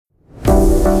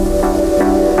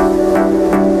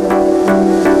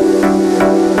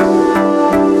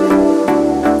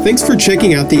Thanks for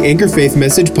checking out the Anchor Faith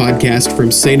Message podcast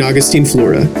from St. Augustine,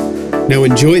 Florida. Now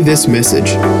enjoy this message.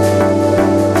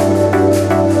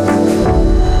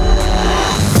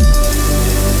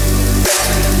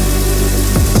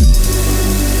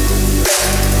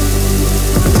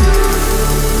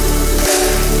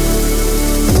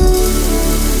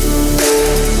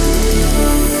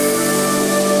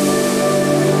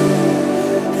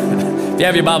 If you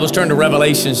have your Bibles, turn to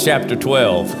Revelation chapter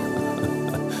 12.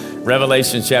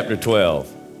 Revelation chapter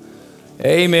 12.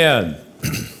 Amen.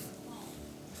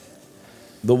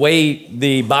 The way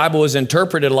the Bible is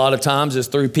interpreted a lot of times is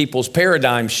through people's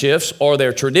paradigm shifts or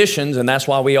their traditions, and that's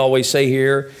why we always say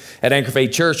here at Anchor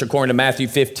Faith Church, according to Matthew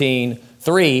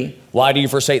 15:3, why do you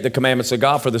forsake the commandments of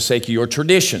God for the sake of your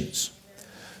traditions?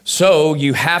 So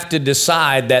you have to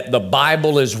decide that the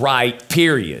Bible is right,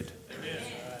 period.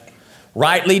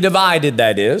 Rightly divided,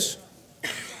 that is,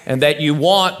 and that you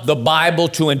want the Bible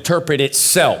to interpret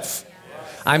itself.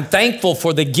 I'm thankful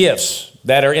for the gifts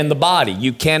that are in the body.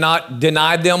 You cannot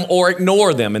deny them or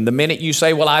ignore them. And the minute you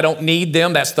say, well, I don't need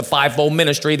them, that's the fivefold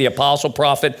ministry, the apostle,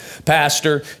 prophet,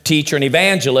 pastor, teacher, and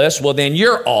evangelist, well, then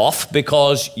you're off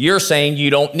because you're saying you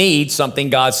don't need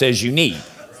something God says you need.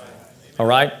 All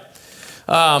right?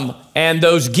 And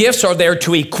those gifts are there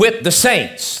to equip the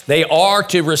saints. They are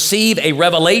to receive a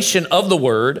revelation of the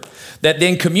Word that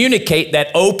then communicate, that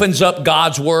opens up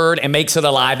God's Word and makes it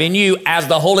alive in you as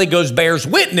the Holy Ghost bears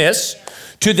witness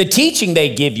to the teaching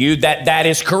they give you that that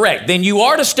is correct. Then you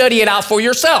are to study it out for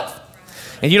yourself.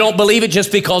 And you don't believe it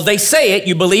just because they say it.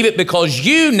 You believe it because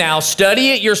you now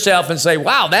study it yourself and say,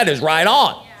 wow, that is right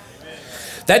on.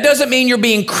 That doesn't mean you're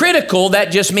being critical.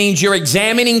 That just means you're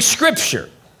examining Scripture.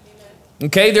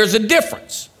 Okay, there's a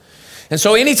difference. And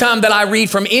so anytime that I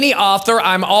read from any author,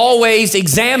 I'm always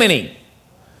examining,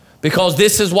 because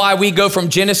this is why we go from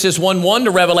Genesis 1:1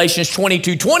 to Revelation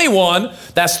 22:21.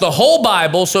 That's the whole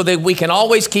Bible, so that we can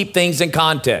always keep things in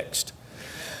context.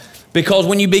 Because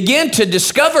when you begin to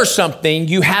discover something,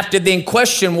 you have to then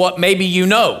question what maybe you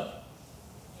know.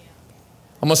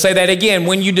 I'm going to say that again.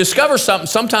 When you discover something,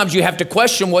 sometimes you have to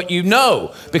question what you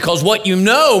know, because what you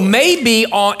know may be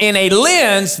in a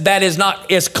lens that is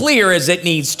not as clear as it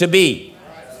needs to be.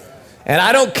 And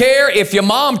I don't care if your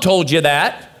mom told you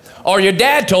that or your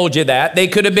dad told you that. They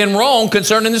could have been wrong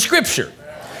concerning the Scripture.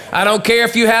 I don't care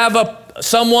if you have a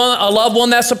loved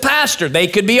one that's a pastor. They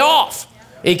could be off.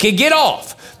 It could get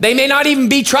off. They may not even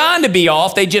be trying to be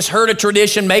off. They just heard a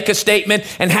tradition, make a statement,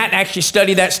 and hadn't actually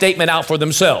studied that statement out for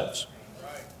themselves.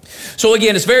 So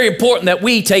again, it's very important that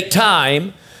we take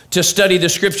time to study the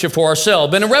Scripture for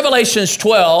ourselves. But in Revelation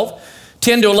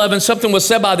 12:10-11, something was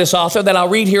said by this author that I'll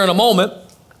read here in a moment.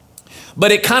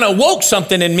 But it kind of woke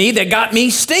something in me that got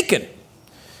me stinking.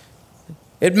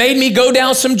 It made me go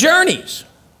down some journeys.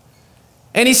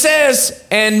 And he says,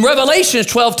 and Revelation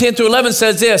 12:10-11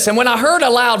 says this, and when I heard a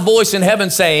loud voice in heaven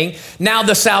saying, now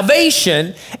the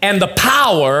salvation and the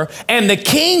power and the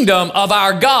kingdom of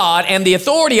our God and the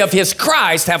authority of his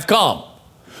Christ have come.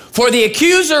 For the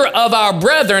accuser of our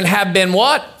brethren have been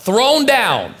what? Thrown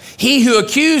down. He who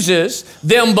accuses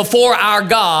them before our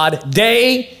God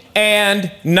day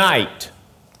and night.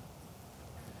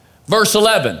 Verse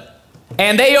 11,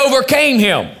 and they overcame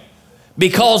him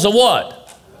because of what?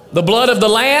 The blood of the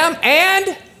Lamb,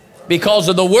 and because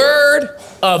of the word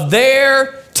of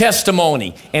their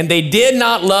testimony. And they did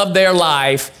not love their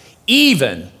life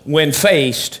even when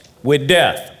faced with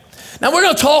death. Now we're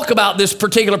going to talk about this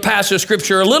particular passage of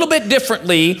Scripture a little bit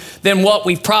differently than what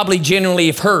we probably generally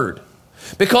have heard.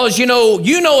 Because you know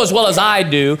as well as I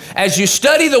do, as you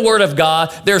study the Word of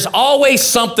God, there's always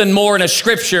something more in a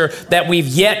Scripture that we've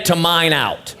yet to mine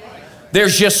out.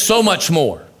 There's just so much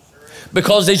more.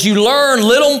 Because as you learn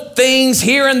little things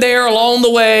here and there along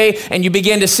the way, and you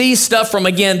begin to see stuff from,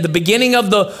 again, the beginning of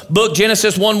the book,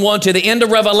 Genesis 1:1, to the end of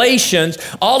Revelations,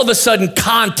 all of a sudden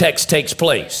context takes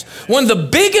place. One of the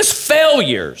biggest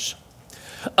failures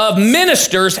of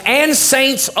ministers and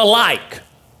saints alike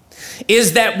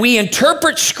is that we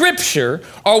interpret Scripture,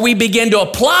 or we begin to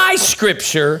apply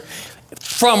Scripture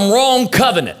from wrong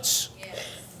covenants.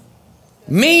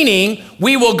 Meaning,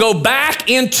 we will go back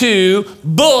into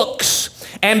books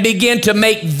and begin to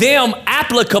make them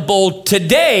applicable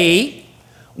today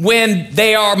when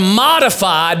they are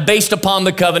modified based upon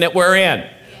the covenant we're in. Yes.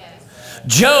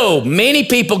 Job, many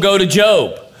people go to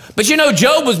Job. But you know,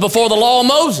 Job was before the law of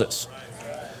Moses.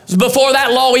 It was before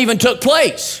that law even took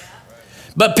place.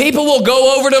 But people will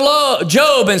go over to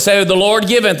Job and say, the Lord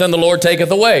giveth and the Lord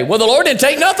taketh away. Well, the Lord didn't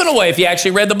take nothing away if you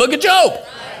actually read the book of Job.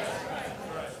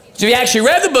 So if you actually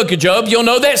read the book of Job, you'll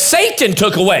know that Satan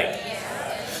took away.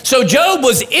 So Job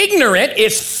was ignorant.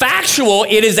 It's factual.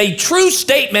 It is a true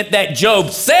statement that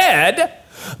Job said,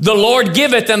 the Lord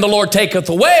giveth and the Lord taketh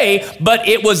away, but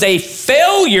it was a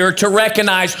failure to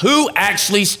recognize who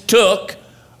actually took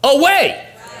away.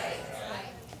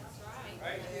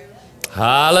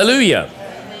 Hallelujah.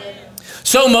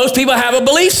 So most people have a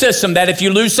belief system that if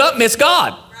you lose something, it's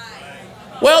God.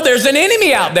 Well, there's an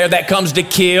enemy out there that comes to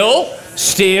kill,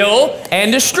 steal,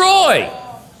 and destroy.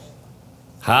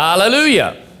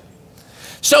 Hallelujah.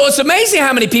 So it's amazing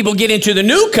how many people get into the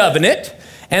new covenant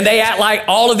and they act like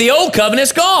all of the old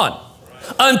covenant's gone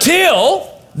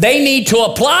until they need to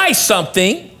apply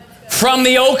something from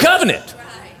the old covenant.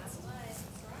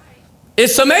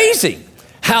 It's amazing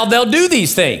how they'll do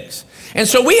these things. And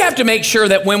so we have to make sure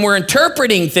that when we're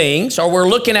interpreting things or we're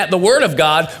looking at the Word of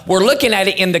God, we're looking at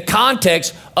it in the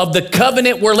context of the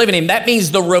covenant we're living in. That means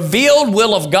the revealed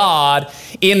will of God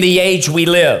in the age we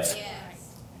live.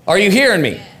 Are you hearing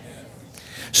me?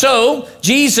 So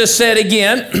Jesus said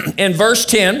again in verse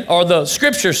 10, or the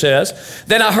scripture says,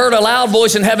 then I heard a loud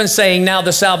voice in heaven saying, now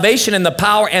the salvation and the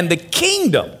power and the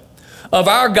kingdom of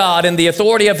our God and the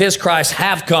authority of his Christ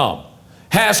have come.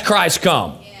 Has Christ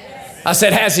come? I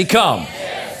said, has he come?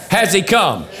 Yes. Has he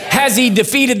come? Yes. Has he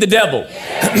defeated the devil?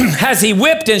 Yes. Has he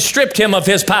whipped and stripped him of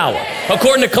his power? Yes.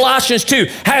 According to Colossians 2,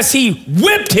 has he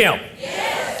whipped him?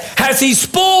 Yes. Has he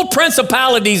spoiled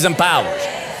principalities and powers?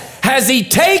 Yes. Has he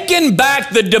taken back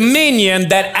the dominion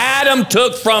that Adam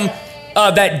took from,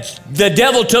 that the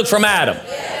devil took from Adam?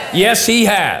 Yes. Yes, he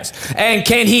has. And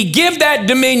can he give that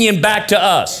dominion back to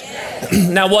us? Yes.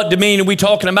 Now, what dominion are we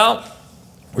talking about?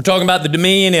 We're talking about the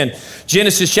dominion in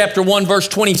Genesis chapter 1, verse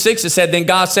 26. It said, then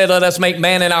God said, let us make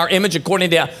man in our image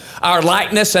according to our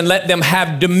likeness and let them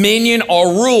have dominion or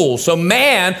rule. So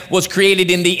man was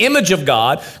created in the image of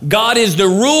God. God is the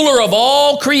ruler of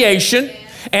all creation.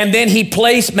 And then he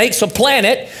makes a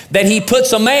planet that he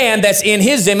puts a man that's in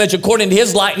his image according to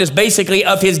his likeness, basically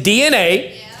of his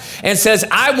DNA, and says,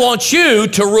 I want you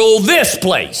to rule this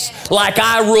place like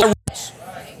I rule.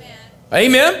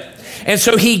 Amen. And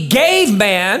so he gave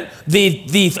man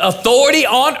the authority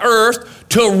on earth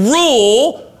to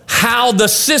rule how the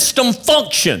system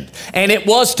functioned. And it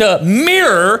was to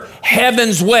mirror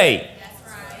heaven's way.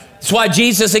 That's why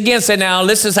Jesus again said, now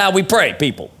this is how we pray,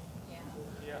 people.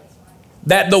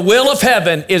 That the will of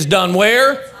heaven is done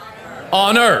where?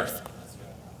 On earth.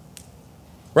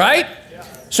 Right?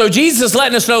 So Jesus is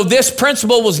letting us know this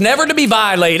principle was never to be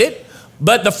violated,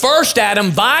 but the first Adam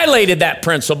violated that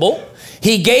principle.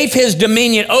 He gave his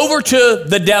dominion over to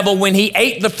the devil when he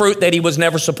ate the fruit that he was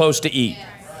never supposed to eat.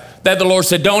 That the Lord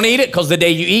said, don't eat it, because the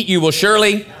day you eat, you will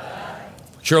surely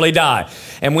die.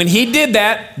 And when he did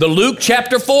that, the Luke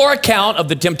chapter 4 account of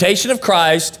the temptation of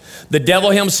Christ, the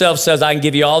devil himself says, I can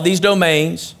give you all these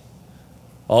domains,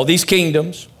 all these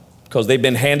kingdoms, because they've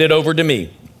been handed over to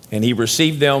me. And he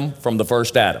received them from the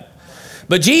first Adam.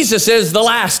 But Jesus is the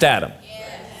last Adam.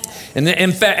 And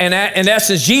in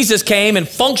essence, Jesus came and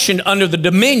functioned under the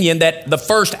dominion that the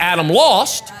first Adam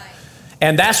lost.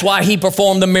 And that's why he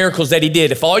performed the miracles that he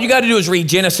did. If all you got to do is read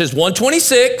Genesis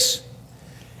 1:26,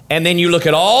 and then you look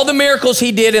at all the miracles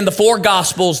he did in the 4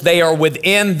 Gospels, they are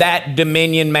within that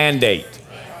dominion mandate.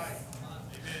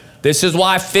 This is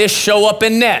why fish show up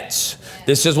in nets.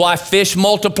 This is why fish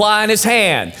multiply in his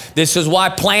hand. This is why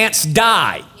plants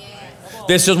die.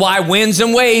 This is why winds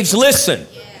and waves listen.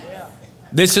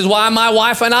 This is why my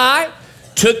wife and I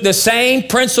took the same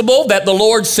principle that the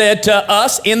Lord said to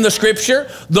us in the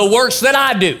scripture, the works that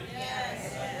I do.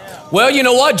 Well, you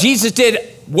know what? Jesus did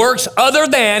works other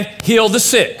than heal the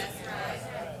sick.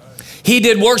 He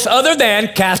did works other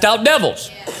than cast out devils.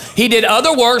 He did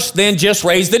other works than just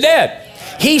raise the dead.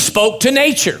 He spoke to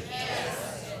nature.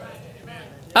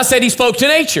 I said he spoke to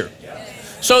nature.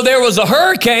 So there was a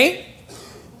hurricane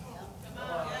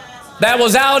that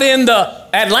was out in the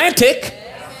Atlantic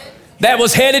that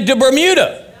was headed to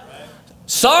Bermuda.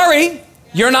 Sorry,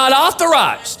 you're not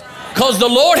authorized, because the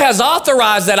Lord has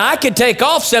authorized that I could take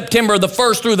off September the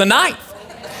 1st through the 9th,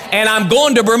 and I'm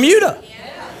going to Bermuda.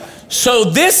 So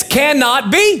this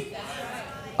cannot be.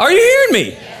 Are you hearing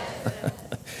me?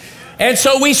 And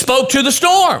so we spoke to the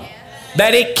storm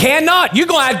that it cannot. You're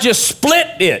going to have to just split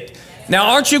it.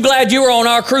 Now, aren't you glad you were on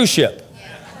our cruise ship?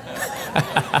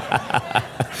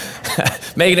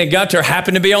 Megan and Gunter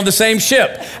happened to be on the same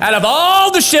ship. Out of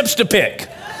all the ships to pick,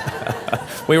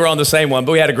 we were on the same one,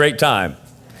 but we had a great time.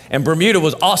 And Bermuda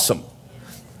was awesome.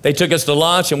 They took us to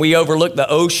lunch, and we overlooked the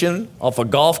ocean off a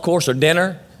golf course or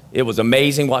dinner. It was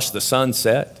amazing. Watched the sun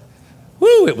set.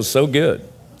 Woo, it was so good.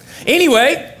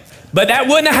 Anyway, but that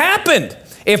wouldn't have happened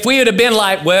if we would have been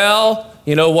like, well,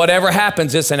 you know, whatever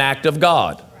happens, it's an act of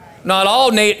God. Not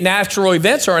all natural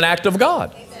events are an act of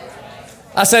God.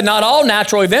 I said not all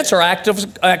natural events are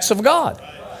acts of God.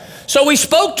 So we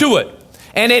spoke to it,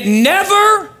 and it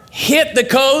never hit the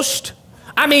coast.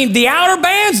 I mean, the outer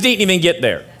bands didn't even get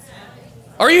there.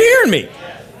 Are you hearing me?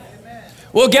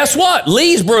 Well, guess what?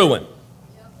 Lee's brewing.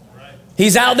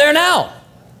 He's out there now.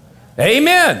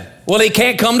 Amen. Well, he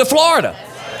can't come to Florida.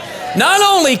 Not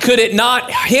only could it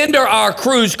not hinder our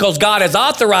cruise because God has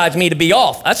authorized me to be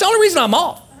off. That's the only reason I'm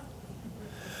off.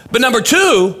 But number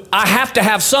two, I have to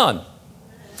have sun.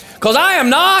 Because I am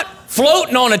not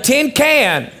floating on a tin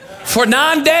can for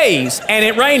 9 days and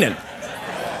it raining.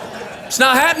 It's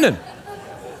not happening.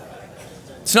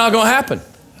 It's not going to happen.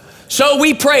 So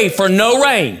we pray for no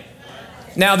rain.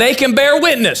 Now they can bear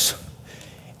witness.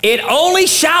 It only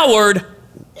showered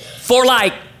for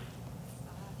like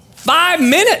 5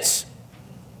 minutes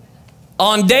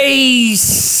on day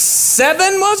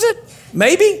 7, was it?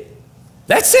 Maybe.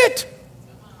 That's it.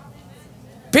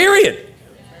 Period.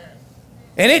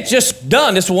 And it's just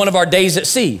done. This is one of our days at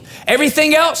sea.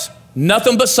 Everything else,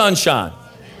 nothing but sunshine.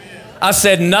 I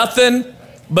said nothing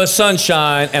but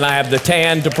sunshine, and I have the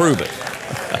tan to prove it.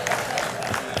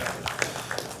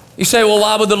 You say, well,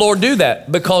 why would the Lord do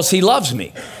that? Because he loves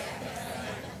me.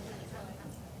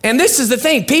 And this is the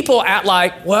thing. People act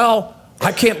like, well,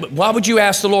 I can't. Why would you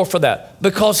ask the Lord for that?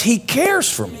 Because he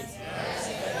cares for me.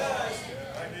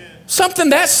 Something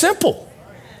that simple.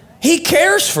 He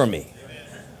cares for me.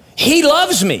 He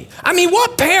loves me. I mean,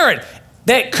 what parent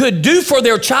that could do for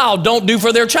their child don't do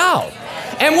for their child?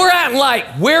 And we're acting like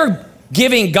we're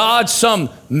giving God some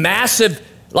massive,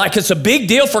 like it's a big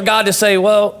deal for God to say,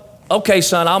 well, okay,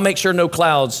 son, I'll make sure no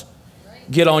clouds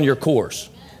get on your course.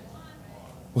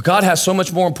 Well, God has so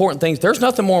much more important things. There's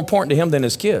nothing more important to him than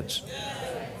his kids.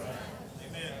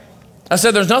 I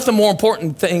said there's nothing more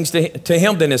important things to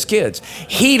him than his kids.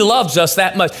 He loves us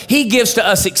that much. He gives to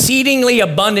us exceedingly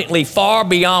abundantly, far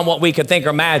beyond what we could think or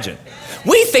imagine.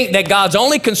 We think that God's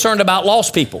only concerned about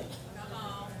lost people.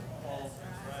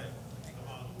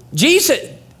 Jesus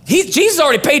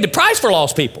already paid the price for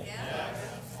lost people.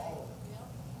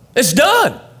 It's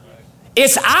done.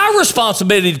 It's our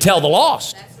responsibility to tell the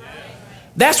lost.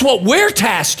 That's what we're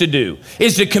tasked to do,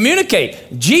 is to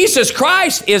communicate. Jesus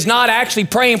Christ is not actually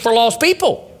praying for lost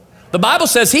people. The Bible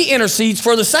says he intercedes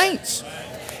for the saints.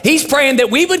 He's praying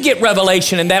that we would get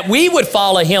revelation and that we would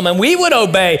follow him and we would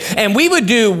obey and we would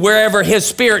do wherever his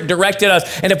spirit directed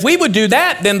us. And if we would do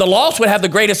that, then the lost would have the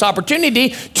greatest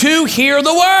opportunity to hear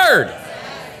the word.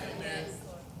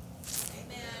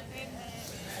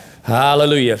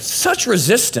 Hallelujah. Such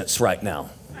resistance right now.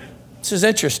 This is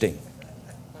interesting.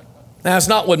 Now, it's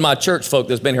not with my church folk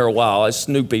that's been here a while. It's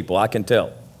new people, I can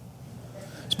tell.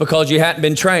 It's because you hadn't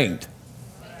been trained.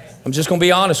 I'm just going to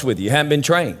be honest with you. You hadn't been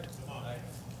trained.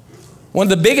 One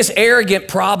of the biggest arrogant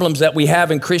problems that we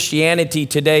have in Christianity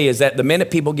today is that the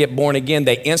minute people get born again,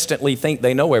 they instantly think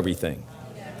they know everything.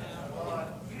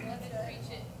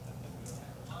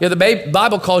 Yeah, the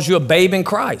Bible calls you a babe in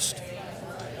Christ.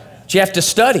 But you have to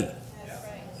study.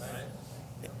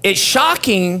 It's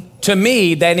shocking to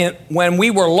me that when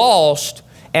we were lost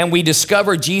and we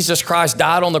discovered Jesus Christ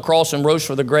died on the cross and rose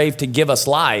from the grave to give us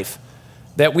life,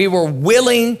 that we were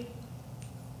willing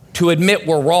to admit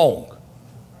we're wrong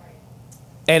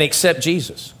and accept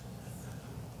Jesus.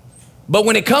 But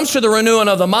when it comes to the renewing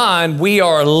of the mind, we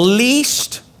are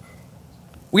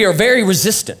very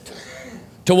resistant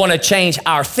to want to change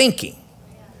our thinking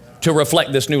to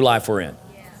reflect this new life we're in.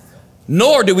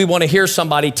 Nor do we want to hear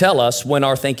somebody tell us when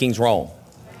our thinking's wrong,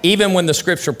 even when the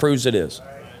scripture proves it is.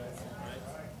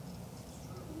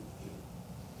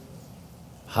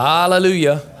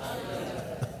 Hallelujah.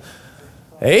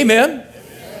 Amen.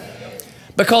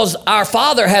 Because our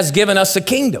Father has given us a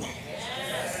kingdom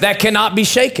that cannot be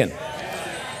shaken.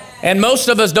 And most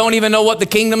of us don't even know what the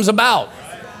kingdom's about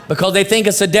because they think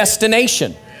it's a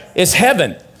destination. It's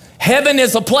heaven. Heaven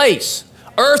is a place.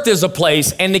 Earth is a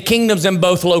place, and the kingdom's in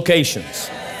both locations.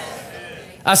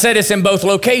 I said it's in both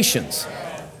locations.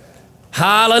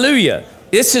 Hallelujah.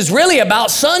 This is really about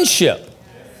sonship.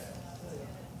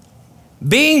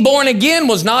 Being born again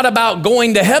was not about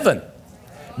going to heaven.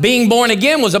 Being born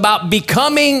again was about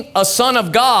becoming a son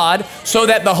of God so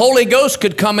that the Holy Ghost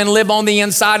could come and live on the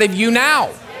inside of you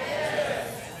now.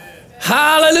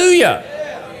 Hallelujah.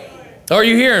 Are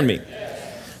you hearing me?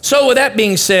 So with that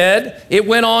being said, it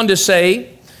went on to say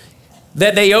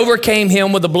that they overcame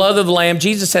him with the blood of the Lamb.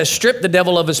 Jesus has stripped the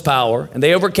devil of his power, and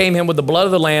they overcame him with the blood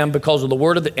of the Lamb because of the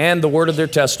word of their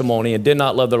testimony, and did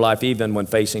not love their life even when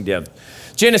facing death.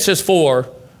 Genesis 4,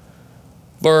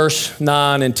 verse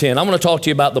 9 and 10. I'm going to talk to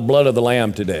you about the blood of the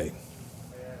Lamb today.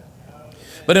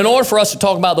 But in order for us to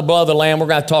talk about the blood of the Lamb, we're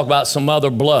going to talk about some other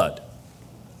blood.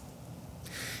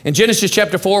 In Genesis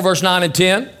chapter 4, verse 9 and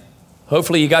 10,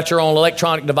 hopefully you got your own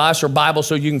electronic device or Bible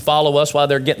so you can follow us while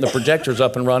they're getting the projectors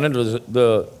up and running, or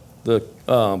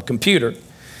the computer.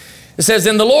 It says,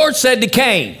 then the Lord said to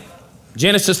Cain,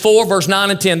 Genesis 4, verse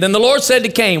 9 and 10, then the Lord said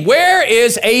to Cain, where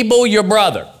is Abel your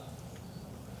brother?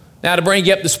 Now, to bring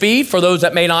you up to speed, for those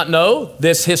that may not know,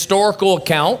 this historical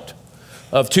account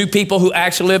of two people who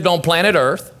actually lived on planet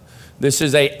Earth. This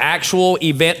is an actual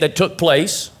event that took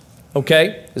place,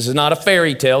 okay? This is not a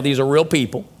fairy tale. These are real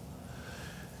people.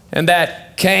 And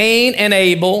that Cain and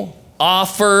Abel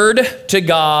offered to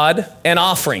God an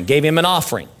offering, gave him an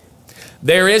offering.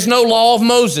 There is no law of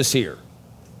Moses here.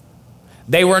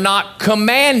 They were not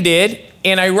commanded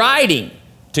in a writing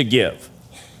to give.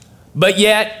 But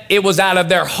yet, it was out of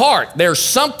their heart. There's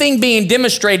something being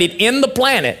demonstrated in the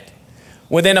planet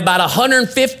within about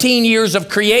 115 years of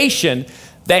creation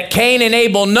that Cain and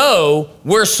Abel know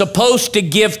we're supposed to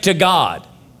give to God.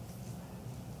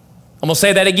 I'm going to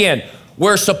say that again.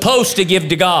 We're supposed to give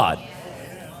to God.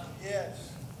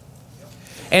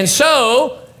 And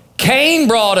so, Cain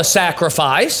brought a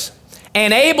sacrifice,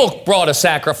 and Abel brought a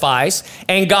sacrifice,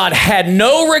 and God had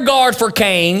no regard for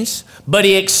Cain's, but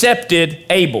he accepted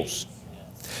Abel's.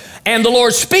 And the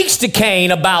Lord speaks to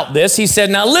Cain about this. He said,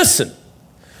 now listen,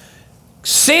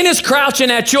 sin is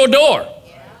crouching at your door.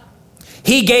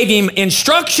 He gave him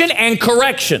instruction and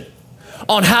correction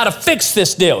on how to fix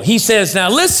this deal. He says, now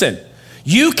listen,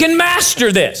 you can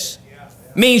master this.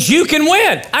 Means you can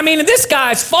win. I mean, this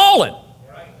guy's fallen.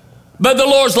 But the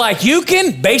Lord's like, you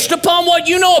can, based upon what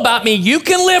you know about me, you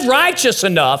can live righteous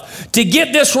enough to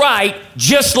get this right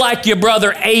just like your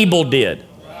brother Abel did.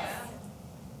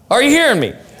 Are you hearing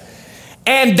me?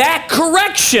 And that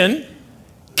correction,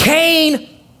 Cain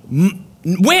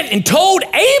went and told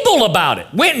Abel about it.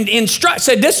 Went and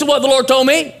said, this is what the Lord told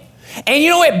me. And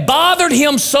you know, it bothered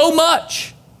him so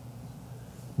much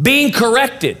being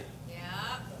corrected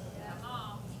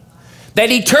that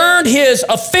he turned his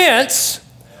offense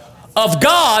of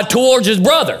God towards his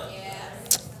brother.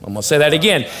 I'm going to say that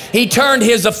again. He turned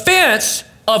his offense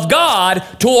of God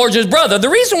towards his brother. The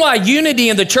reason why unity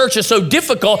in the church is so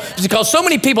difficult is because so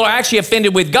many people are actually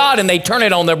offended with God and they turn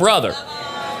it on their brother.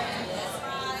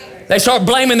 They start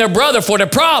blaming their brother for their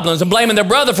problems and blaming their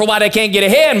brother for why they can't get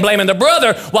ahead and blaming their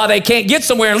brother why they can't get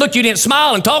somewhere. And look, you didn't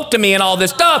smile and talk to me and all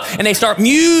this stuff. And they start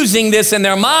musing this in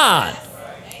their mind.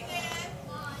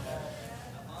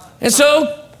 And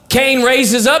so Cain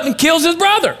raises up and kills his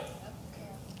brother.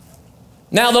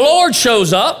 Now the Lord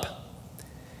shows up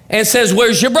and says,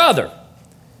 where's your brother?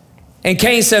 And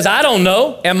Cain says, I don't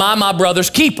know. Am I my brother's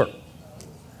keeper?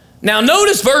 Now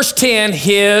notice verse 10,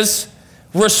 his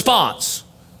response.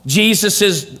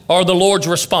 Jesus' or the Lord's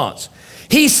response.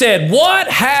 He said, what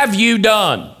have you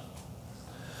done?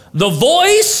 The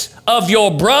voice of your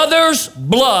brother's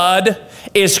blood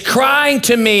is crying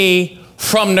to me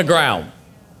from the ground.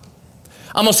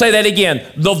 I'm going to say that again.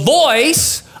 The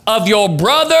voice of your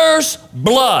brother's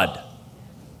blood.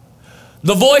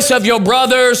 The voice of your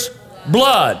brother's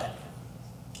blood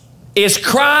is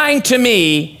crying to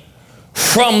me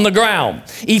from the ground.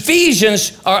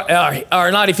 Hebrews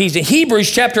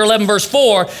chapter 11 verse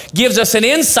 4 gives us an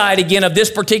insight again of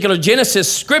this particular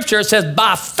Genesis scripture. It says,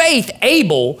 by faith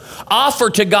Abel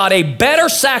offered to God a better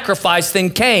sacrifice than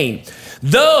Cain,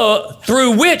 though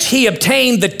through which he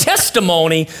obtained the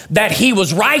testimony that he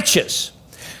was righteous.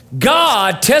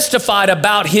 God testified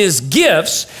about his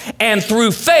gifts, and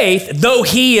through faith, though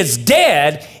he is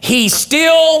dead, he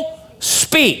still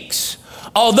speaks.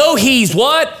 Although he's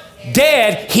what?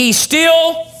 Dead, he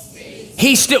still,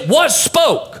 what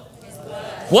spoke?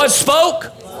 What spoke?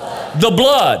 The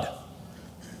blood.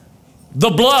 The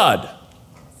blood.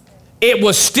 It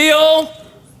was still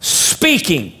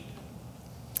speaking.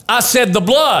 I said the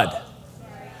blood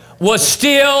was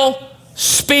still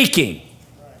speaking.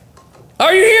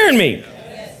 Are you hearing me?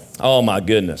 Oh my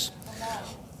goodness.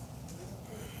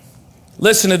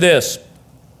 Listen to this.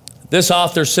 This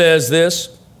author says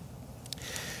this.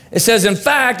 It says, in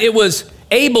fact, it was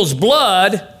Abel's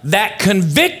blood that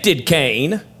convicted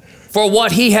Cain for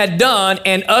what he had done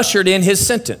and ushered in his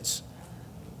sentence.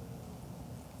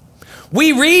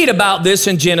 We read about this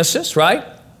in Genesis, right?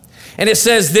 And it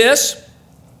says this,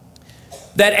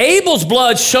 that Abel's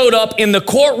blood showed up in the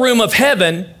courtroom of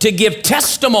heaven to give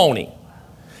testimony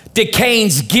to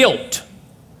Cain's guilt.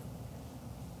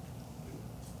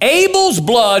 Abel's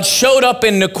blood showed up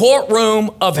in the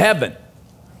courtroom of heaven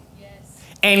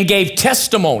and gave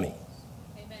testimony.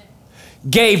 Amen.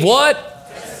 Gave what?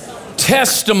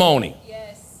 Testimony.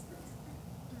 Yes.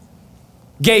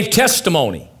 Gave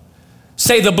testimony.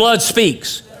 Say the blood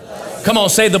speaks. Come on,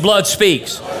 say the blood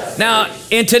speaks. Now,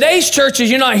 in today's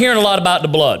churches, you're not hearing a lot about the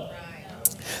blood.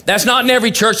 That's not in every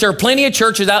church. There are plenty of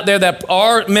churches out there that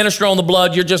are ministering on the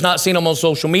blood. You're just not seeing them on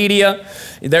social media.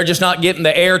 They're just not getting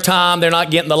the airtime. They're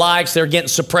not getting the likes. They're getting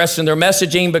suppressed in their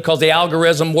messaging because the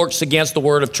algorithm works against the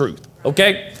word of truth,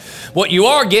 okay? What you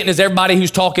are getting is everybody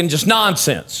who's talking just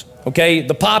nonsense, okay?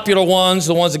 The popular ones,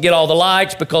 the ones that get all the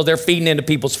likes because they're feeding into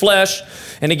people's flesh.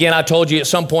 And again, I told you at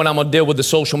some point I'm going to deal with the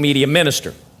social media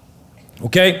minister,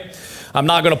 okay? I'm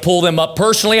not going to pull them up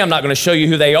personally. I'm not going to show you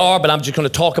who they are, but I'm just going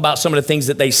to talk about some of the things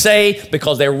that they say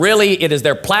because it is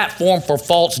their platform for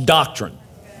false doctrine.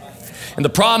 And the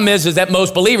problem is that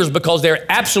most believers, because they're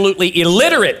absolutely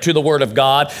illiterate to the Word of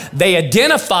God, they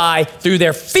identify through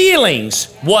their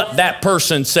feelings what that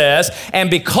person says. And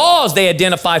because they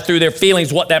identify through their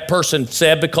feelings what that person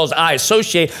said, because I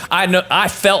associate, I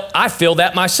feel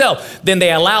that myself, then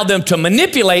they allow them to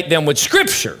manipulate them with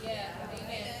Scripture.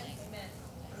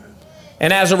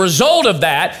 And as a result of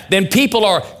that, then people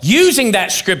are using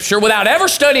that Scripture without ever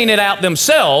studying it out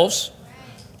themselves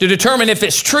to determine if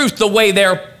it's truth the way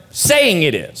they're saying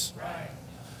it is.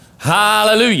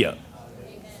 Hallelujah.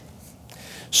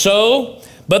 So,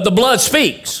 but the blood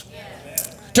speaks.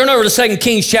 Turn over to 2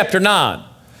 Kings chapter 9.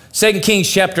 2 Kings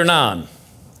chapter 9.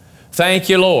 Thank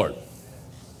you, Lord.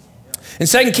 In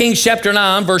 2 Kings chapter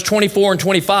 9, verse 24 and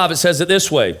 25, it says it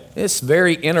this way. It's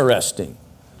very interesting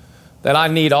that I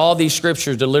need all these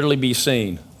scriptures to literally be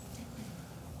seen.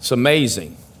 It's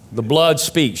amazing. The blood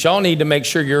speaks. Y'all need to make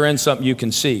sure you're in something you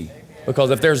can see.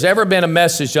 Because if there's ever been a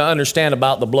message to understand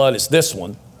about the blood, it's this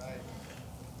one.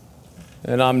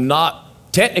 And I'm not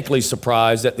technically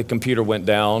surprised that the computer went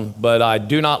down, but I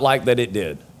do not like that it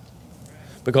did.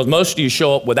 Because most of you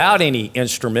show up without any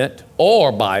instrument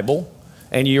or Bible,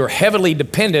 and you're heavily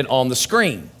dependent on the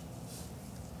screen.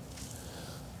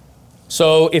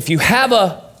 So if you have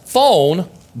a phone,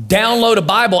 download a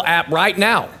Bible app right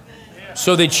now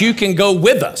so that you can go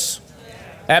with us.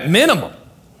 At minimum,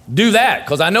 do that,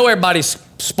 because I know everybody's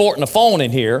sporting a phone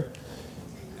in here,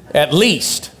 at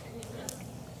least.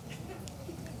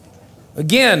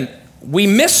 Again, we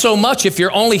miss so much if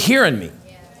you're only hearing me.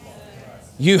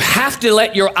 You have to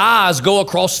let your eyes go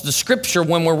across the Scripture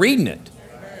when we're reading it.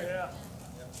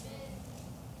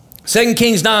 2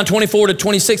 Kings 9, 24 to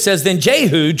 26 says, Then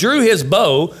Jehu drew his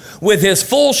bow with his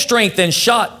full strength and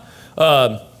shot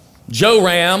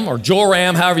Joram,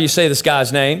 however you say this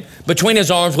guy's name, between his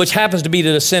arms, which happens to be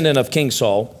the descendant of King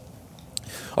Saul,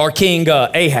 or King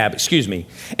Ahab,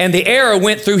 And the arrow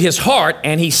went through his heart,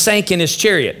 and he sank in his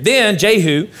chariot. Then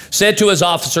Jehu said to his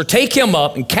officer, Take him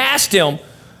up and cast him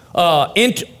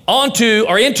into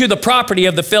the property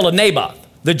of the field of Naboth,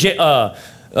 the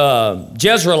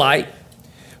Jezreelite.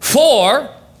 For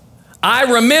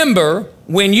I remember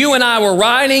when you and I were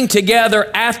riding together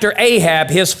after Ahab,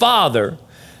 his father,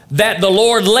 that the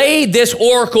Lord laid this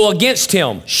oracle against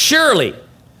him. Surely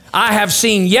I have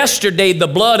seen yesterday the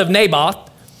blood of Naboth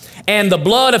and the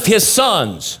blood of his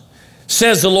sons,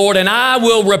 says the Lord, and I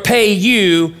will repay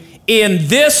you in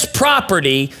this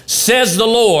property, says the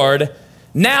Lord.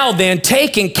 Now then,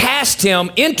 take and cast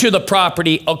him into the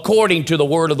property according to the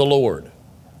word of the Lord.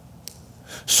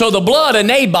 So the blood of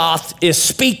Naboth is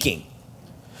speaking.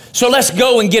 So let's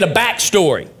go and get a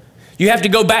backstory. You have to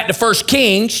go back to 1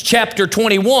 Kings chapter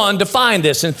 21 to find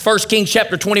this. In 1 Kings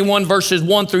chapter 21 verses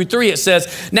 1 through 3 it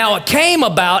says, Now it came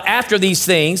about after these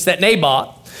things that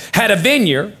Naboth had a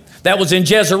vineyard that was in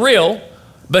Jezreel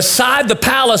beside the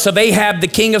palace of Ahab the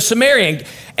king of Samaria.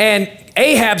 And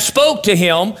Ahab spoke to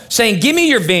him, saying, Give me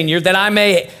your vineyard that I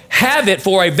may have it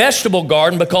for a vegetable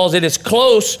garden, because it is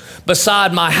close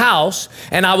beside my house,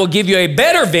 and I will give you a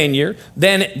better vineyard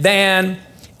than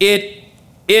it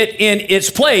in its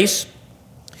place.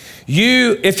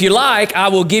 If you like, I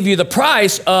will give you the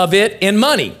price of it in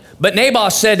money. But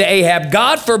Naboth said to Ahab,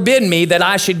 God forbid me that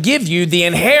I should give you the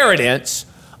inheritance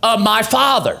of my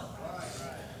father.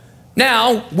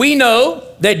 Now, we know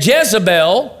that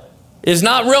Jezebel is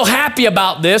not real happy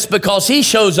about this because he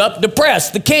shows up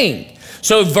depressed, the king.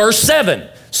 So verse 7,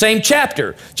 same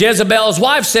chapter, Jezebel's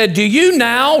wife said, Do you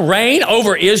now reign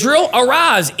over Israel?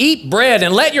 Arise, eat bread,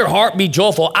 and let your heart be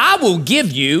joyful. I will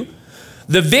give you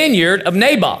the vineyard of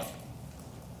Naboth.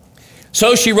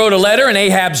 So she wrote a letter in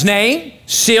Ahab's name,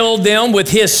 sealed them with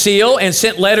his seal, and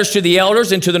sent letters to the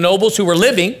elders and to the nobles who were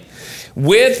living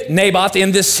with Naboth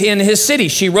in his city.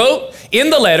 She wrote in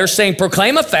the letter saying,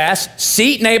 Proclaim a fast,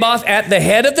 seat Naboth at the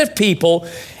head of the people,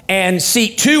 and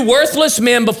seat 2 worthless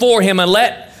men before him, and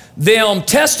let them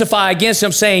testify against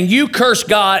him, saying, You curse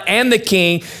God and the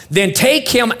king, then take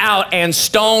him out and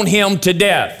stone him to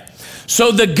death.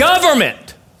 So the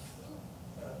government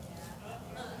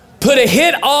put a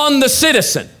hit on the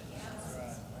citizen,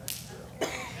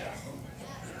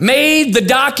 made the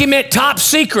document top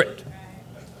secret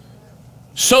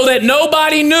so that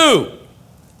nobody knew,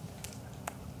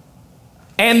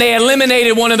 and they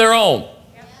eliminated one of their own,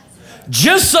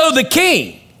 just so the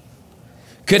king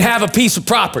could have a piece of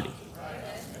property.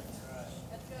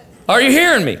 Are you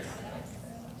hearing me?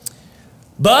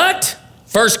 But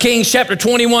 1 Kings chapter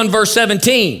 21 verse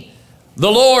 17, the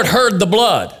Lord heard the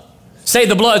blood. Say,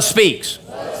 the blood speaks.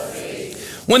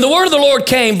 When the word of the Lord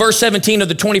came, verse 17 of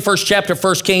the 21st chapter of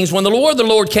 1 Kings, when the word of the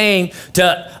Lord came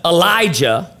to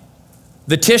Elijah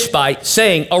the Tishbite,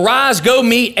 saying, arise, go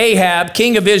meet Ahab,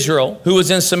 king of Israel, who was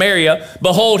in Samaria.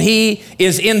 Behold, he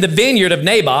is in the vineyard of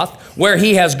Naboth, where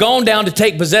he has gone down to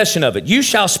take possession of it. You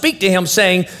shall speak to him,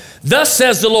 saying, thus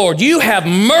says the Lord, you have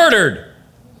murdered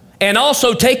and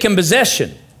also taken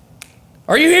possession.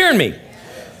 Are you hearing me?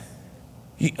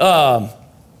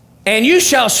 And you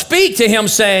shall speak to him,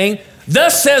 saying,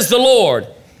 thus says the Lord,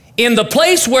 in the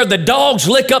place where the dogs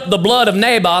lick up the blood of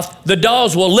Naboth, the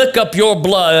dogs will lick up your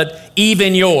blood,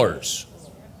 even yours.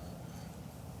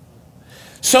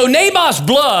 So Naboth's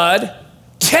blood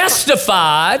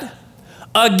testified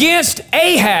against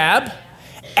Ahab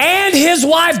and his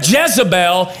wife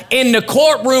Jezebel in the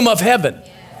courtroom of heaven.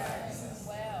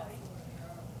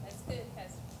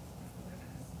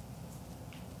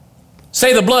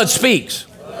 Say, the blood speaks.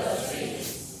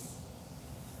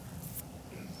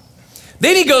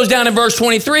 Then he goes down in verse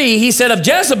 23, he said, of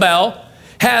Jezebel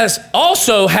has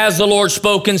the Lord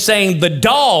spoken, saying, the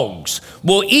dogs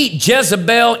will eat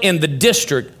Jezebel in the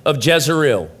district of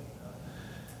Jezreel.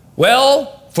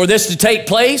 Well, for this to take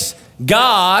place,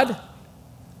 God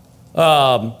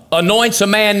anoints a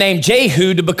man named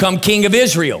Jehu to become king of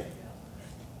Israel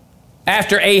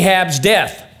after Ahab's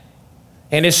death.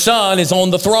 And his son is on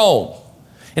the throne.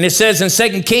 And it says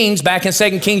in 2 Kings, back in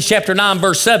 2 Kings chapter 9,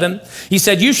 verse 7, he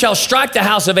said, you shall strike the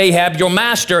house of Ahab, your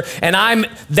master,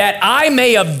 that I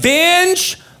may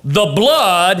avenge the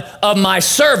blood of my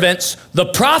servants, the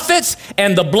prophets,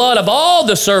 and the blood of all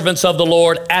the servants of the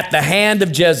Lord at the hand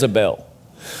of Jezebel.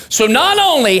 So not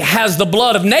only has the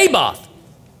blood of Naboth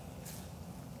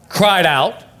cried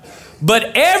out, but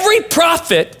every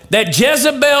prophet that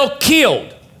Jezebel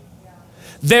killed,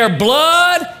 their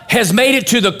blood has made it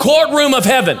to the courtroom of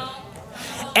heaven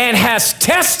and has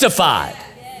testified.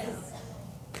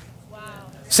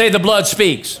 Say, the blood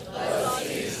speaks.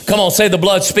 Come on, say, the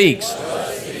blood speaks.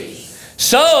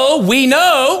 So we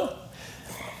know,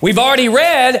 we've already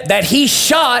read that he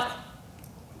shot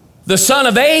the son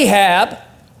of Ahab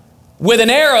with an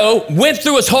arrow, went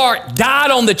through his heart, died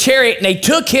on the chariot, and they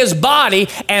took his body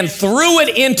and threw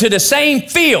it into the same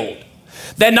field.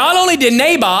 That not only did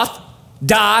Naboth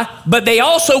die, but they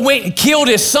also went and killed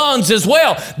his sons as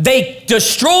well. They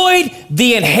destroyed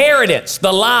the inheritance,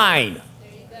 the line,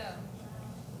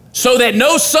 so that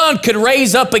no son could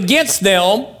raise up against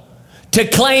them to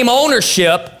claim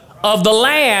ownership of the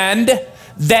land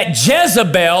that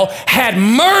Jezebel had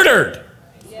murdered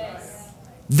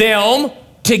them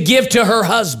to give to her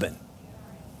husband.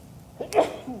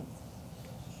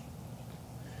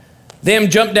 Then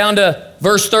jump down to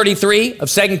verse 33 of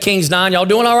 2 Kings 9. Y'all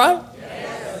doing all right?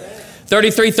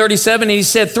 33, 37, and he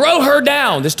said, throw her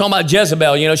down. This is talking about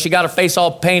Jezebel. You know, she got her face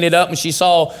all painted up, and she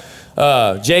saw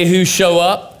Jehu show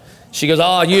up. She goes,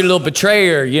 oh, you little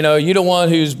betrayer. You know, you're the one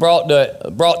who's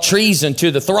brought treason to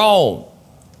the throne.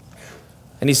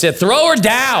 And he said, throw her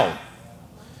down.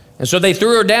 And so they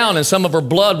threw her down, and some of her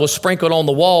blood was sprinkled on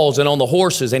the walls and on the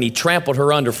horses, and he trampled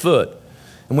her underfoot.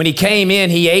 And when he came in,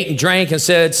 he ate and drank and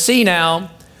said, see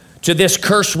now to this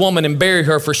cursed woman and bury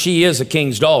her, for she is a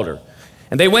king's daughter.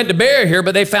 And they went to bury her,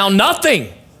 but they found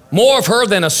nothing more of her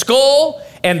than a skull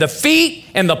and the feet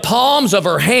and the palms of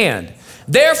her hand.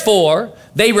 Therefore,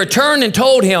 they returned and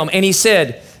told him, and he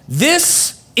said,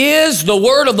 this is the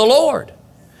word of the Lord,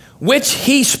 which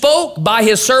he spoke by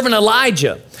his servant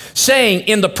Elijah, saying,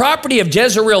 in the property of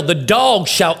Jezreel, the dogs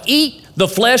shall eat the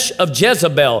flesh of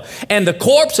Jezebel, and the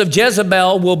corpse of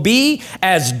Jezebel will be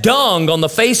as dung on the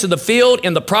face of the field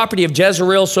in the property of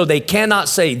Jezreel, so they cannot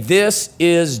say, this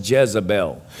is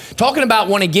Jezebel. Talking about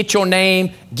want to get your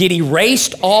name, get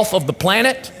erased off of the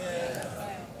planet.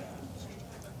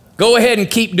 Go ahead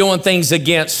and keep doing things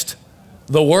against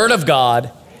the word of God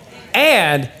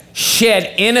and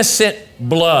shed innocent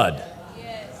blood.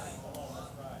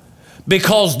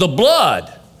 Because the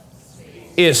blood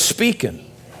is speaking.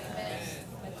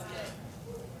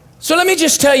 So let me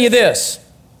just tell you this.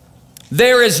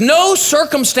 There is no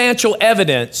circumstantial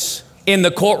evidence in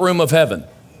the courtroom of heaven.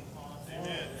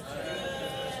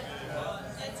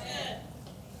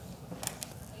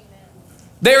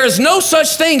 There is no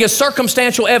such thing as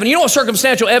circumstantial evidence. You know what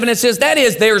circumstantial evidence is? That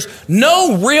is, there's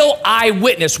no real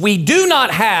eyewitness. We do not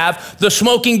have the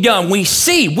smoking gun. We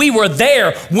were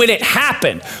there when it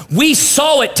happened. We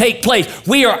saw it take place.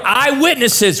 We are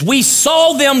eyewitnesses. We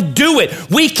saw them do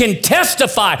it. We can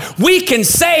testify. We can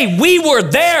say we were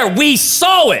there. We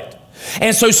saw it.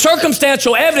 And so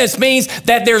circumstantial evidence means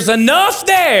that there's enough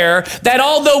there that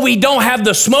although we don't have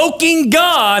the smoking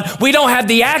gun, we don't have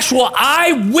the actual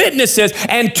eyewitnesses,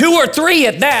 and 2 or 3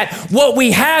 at that, what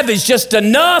we have is just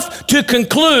enough to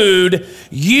conclude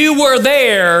you were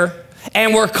there,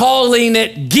 and we're calling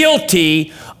it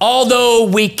guilty, although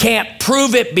we can't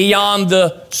prove it beyond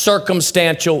the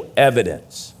circumstantial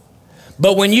evidence.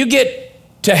 But when you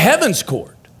get to heaven's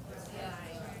court,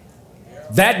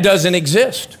 that doesn't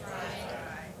exist.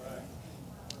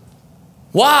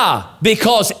 Why?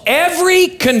 Because every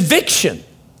conviction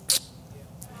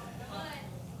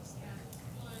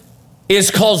is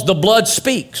because the blood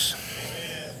speaks.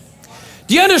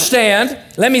 Do you understand?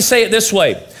 Let me say it this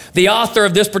way. The author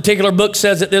of this particular book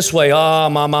says it this way.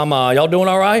 Y'all doing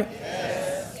all right?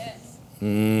 Yes.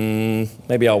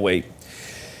 Maybe I'll wait.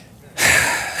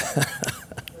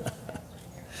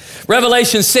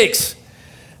 Revelation 6,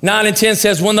 9 and 10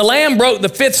 says, when the Lamb broke the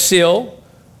 5th seal,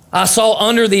 I saw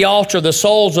under the altar the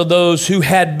souls of those who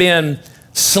had been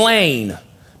slain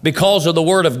because of the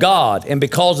word of God and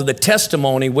because of the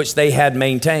testimony which they had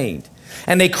maintained.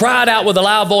 And they cried out with a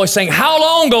loud voice, saying, how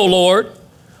long, O Lord,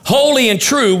 holy and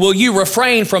true, will you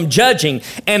refrain from judging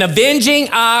and avenging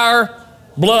our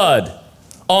blood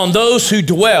on those who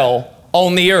dwell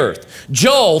on the earth?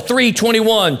 Joel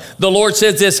 3:21, the Lord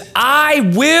says this, I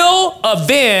will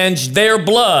avenge their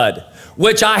blood,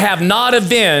 which I have not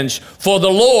avenged, for the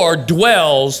Lord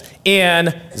dwells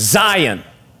in Zion.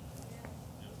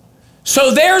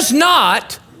 So there's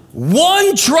not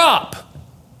one drop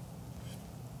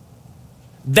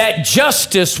that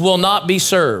justice will not be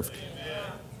served.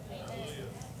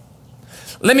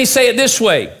 Let me say it this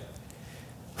way.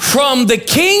 From the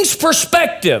king's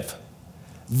perspective,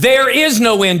 there is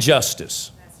no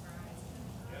injustice.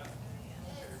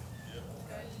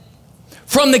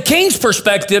 From the king's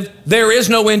perspective, there is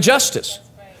no injustice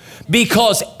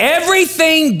because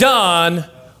everything done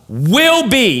will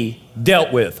be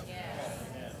dealt with.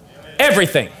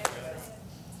 Everything.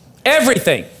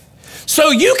 Everything.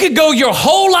 So you could go your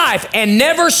whole life and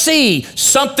never see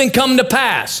something come to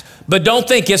pass, but don't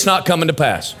think it's not coming to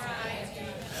pass.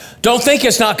 Don't think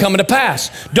it's not coming to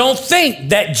pass. Don't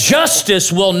think that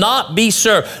justice will not be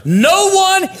served. No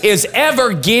one is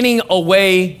ever getting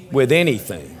away with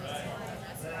anything.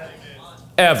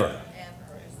 Ever.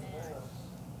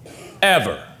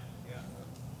 Ever.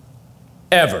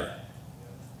 Ever.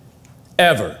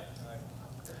 Ever.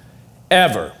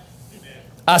 Ever.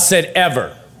 I said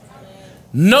ever.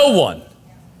 No one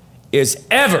is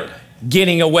ever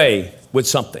getting away with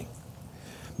something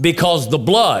because the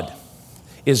blood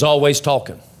is always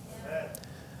talking.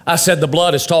 I said the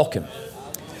blood is talking.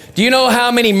 Do you know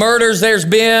how many murders there's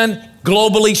been,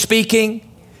 globally speaking?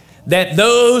 That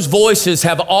those voices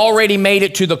have already made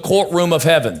it to the courtroom of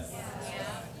heaven.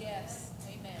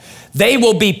 They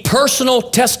will be personal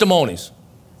testimonies.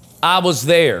 I was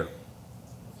there.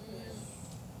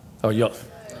 Oh, yo.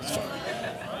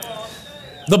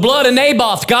 The blood of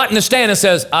Naboth got in the stand and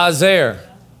says, I was there.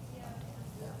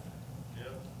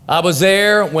 I was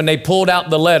there when they pulled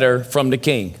out the letter from the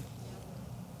king.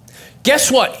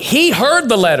 Guess what? He heard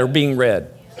the letter being read.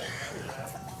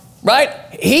 Right?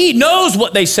 He knows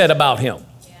what they said about him.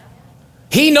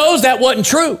 He knows that wasn't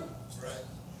true.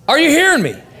 Are you hearing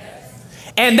me?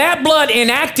 And that blood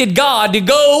enacted God to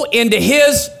go into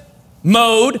his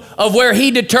mode of where he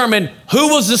determined who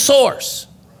was the source.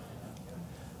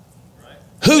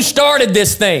 Who started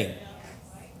this thing?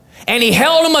 And he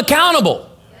held them accountable.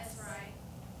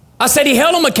 I said he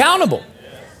held them accountable.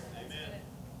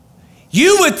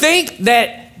 You would think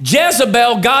that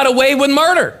Jezebel got away with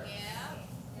murder.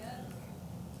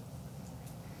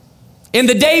 In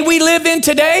the day we live in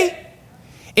today,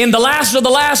 in the last of the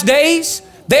last days,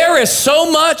 there is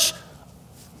so much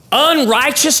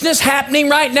unrighteousness happening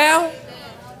right now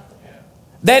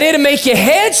that it'll make your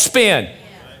head spin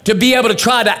to be able to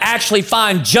try to actually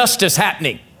find justice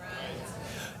happening.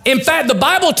 In fact, the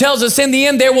Bible tells us in the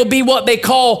end there will be what they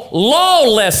call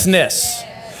lawlessness.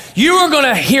 You are going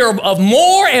to hear of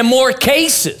more and more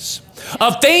cases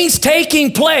of things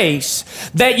taking place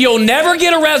that you'll never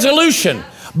get a resolution.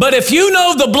 But if you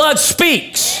know the blood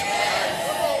speaks,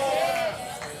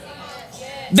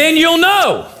 then you'll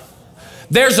know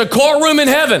there's a courtroom in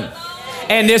heaven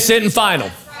and this isn't final.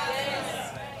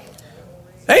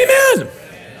 Amen.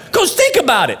 Because think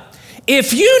about it.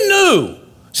 If you knew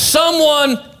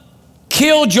someone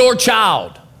killed your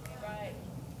child,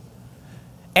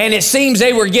 and it seems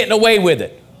they were getting away with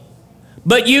it,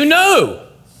 but you know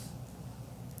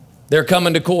they're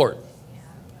coming to court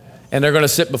and they're going to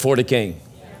sit before the king,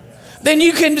 then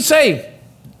you can say,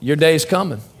 your day's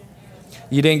coming.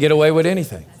 You didn't get away with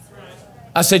anything.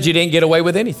 I said you didn't get away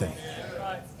with anything.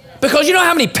 Because you know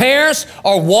how many parents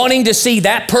are wanting to see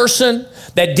that person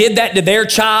that did that to their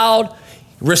child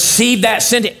receive that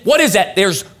sentence? What is that?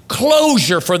 There's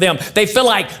closure for them. They feel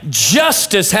like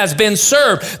justice has been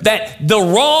served, that the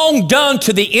wrong done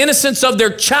to the innocence of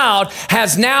their child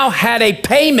has now had a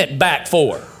payment back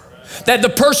for, that the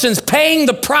person's paying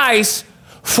the price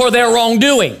for their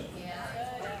wrongdoing.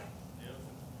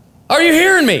 Are you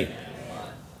hearing me?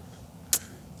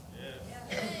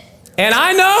 And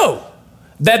I know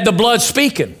that the blood's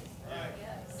speaking.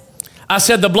 I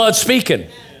said the blood's speaking.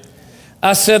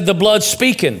 I said the blood's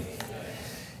speaking.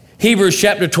 Hebrews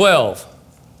chapter 12.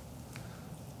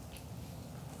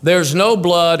 There's no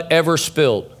blood ever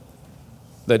spilt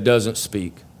that doesn't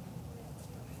speak.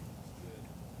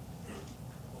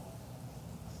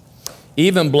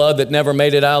 Even blood that never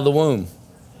made it out of the womb.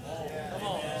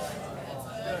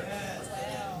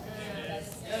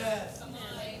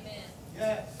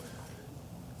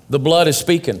 The blood is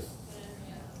speaking.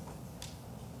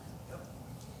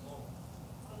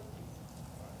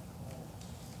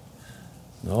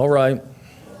 All right.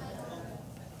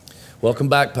 Welcome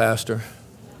back, Pastor.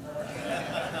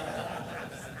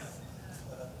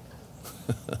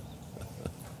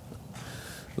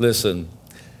 Listen,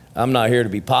 I'm not here to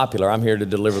be popular. I'm here to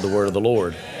deliver the word of the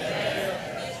Lord.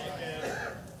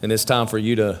 And it's time for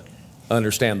you to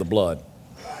understand the blood.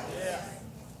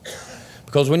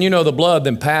 Because when you know the blood,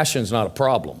 then passion's not a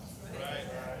problem.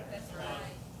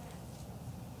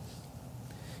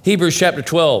 Hebrews chapter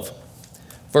 12,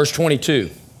 verse 22.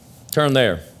 Turn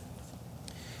there.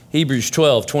 Hebrews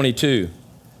 12, 22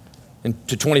 and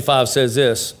to 25 says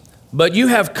this, but you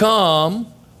have come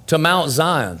to Mount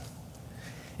Zion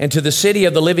and to the city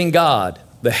of the living God,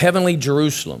 the heavenly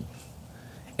Jerusalem,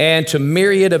 and to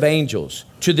myriad of angels,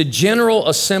 to the general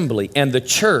assembly and the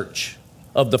church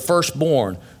of the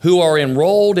firstborn who are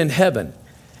enrolled in heaven,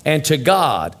 and to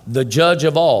God, the judge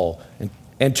of all,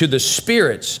 and to the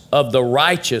spirits of the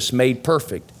righteous made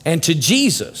perfect, and to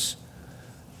Jesus,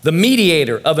 the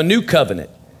mediator of a new covenant,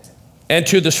 and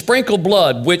to the sprinkled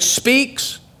blood, which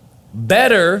speaks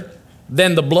better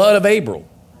than the blood of Abel.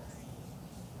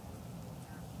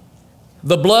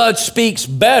 The blood speaks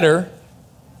better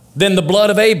than the blood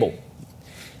of Abel.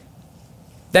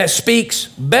 That speaks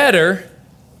better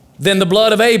than the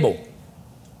blood of Abel.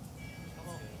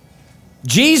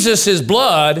 Jesus'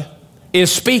 blood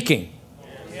is speaking.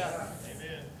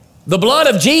 The blood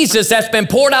of Jesus that's been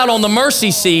poured out on the mercy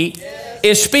seat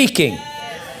is speaking.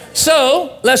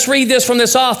 So let's read this from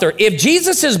this author. If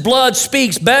Jesus' blood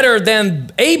speaks better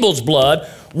than Abel's blood,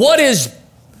 what is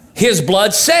his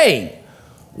blood saying?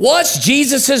 What's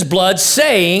Jesus' blood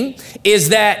saying is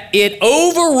that it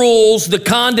overrules the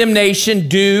condemnation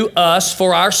due us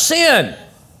for our sin.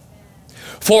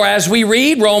 For as we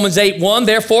read Romans 8:1,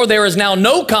 therefore there is now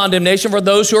no condemnation for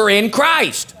those who are in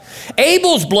Christ.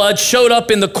 Abel's blood showed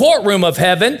up in the courtroom of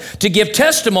heaven to give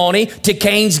testimony to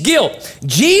Cain's guilt.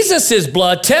 Jesus'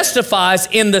 blood testifies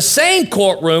in the same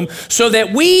courtroom so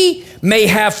that we may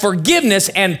have forgiveness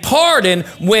and pardon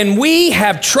when we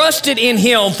have trusted in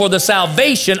him for the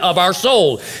salvation of our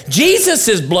soul.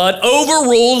 Jesus' blood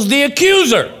overrules the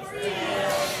accuser.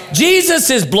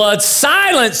 Jesus' blood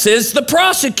silences the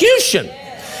prosecution.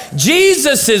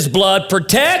 Jesus' blood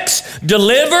protects,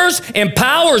 delivers,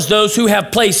 empowers those who have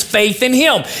placed faith in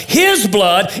him. His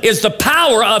blood is the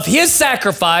power of his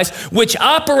sacrifice, which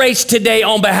operates today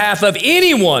on behalf of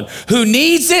anyone who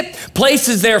needs it,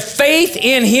 places their faith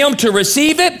in him to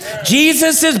receive it.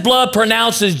 Jesus' blood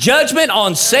pronounces judgment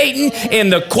on Satan in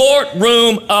the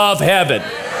courtroom of heaven.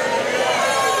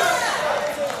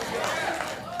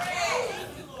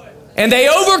 And they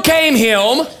overcame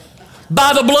him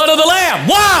by the blood of the Lamb.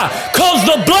 Why? Because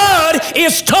the blood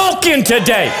is talking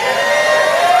today.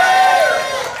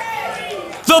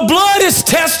 The blood is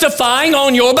testifying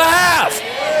on your behalf.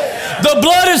 The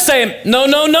blood is saying, no,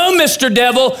 Mr.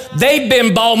 Devil, they've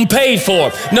been bought and paid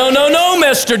for. No,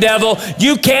 Mr. Devil,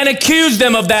 you can't accuse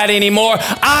them of that anymore.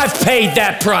 I've paid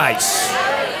that price.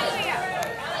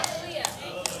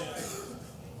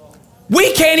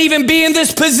 We can't even be in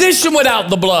this position without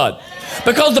the blood.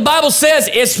 Because the Bible says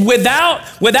it's without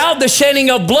the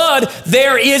shedding of blood,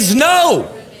 there is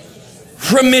no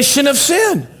remission of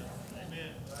sin.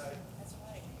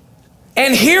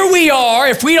 And here we are,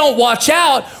 if we don't watch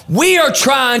out, we are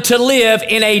trying to live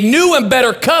in a new and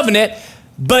better covenant,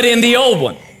 but in the old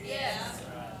one.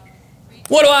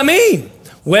 What do I mean?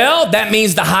 Well, that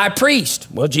means the high priest.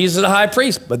 Well, Jesus is a high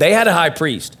priest, but they had a high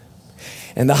priest.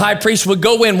 And the high priest would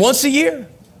go in once a year,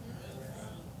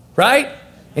 right?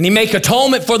 And he'd make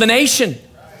atonement for the nation.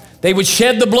 They would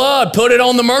shed the blood, put it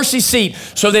on the mercy seat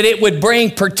so that it would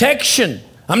bring protection.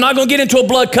 I'm not going to get into a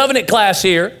blood covenant class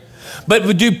here, but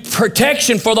would do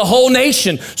protection for the whole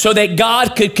nation so that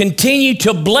God could continue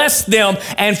to bless them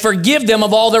and forgive them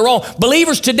of all their wrong.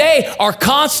 Believers today are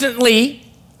constantly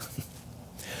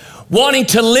wanting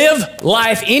to live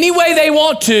life any way they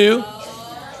want to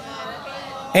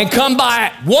and come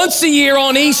by once a year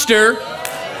on Easter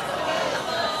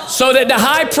so that the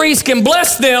high priest can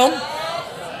bless them.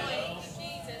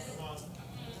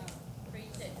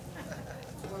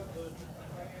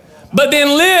 But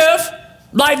then live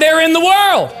like they're in the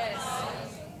world.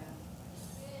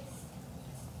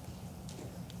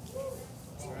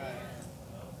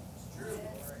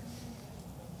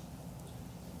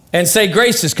 And say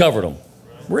grace has covered them.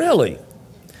 Really?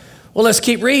 Well, let's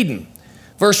keep reading.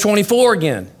 Verse 24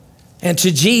 again. And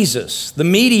to Jesus, the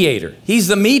mediator. He's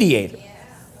the mediator.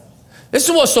 This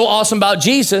is what's so awesome about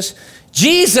Jesus.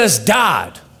 Jesus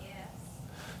died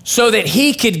so that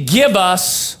he could give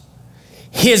us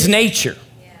his nature.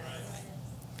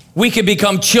 We could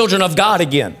become children of God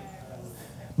again.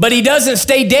 But he doesn't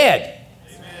stay dead.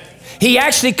 He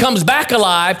actually comes back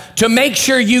alive to make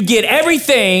sure you get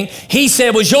everything he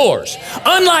said was yours.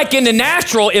 Unlike in the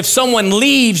natural, if someone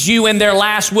leaves you in their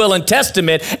last will and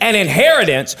testament an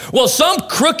inheritance, well, some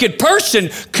crooked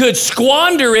person could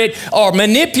squander it or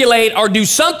manipulate or do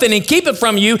something and keep it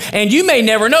from you, and you may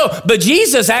never know. But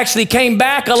Jesus actually came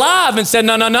back alive and said,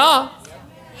 no, no, no.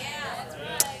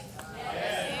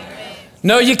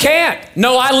 No, you can't.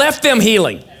 No, I left them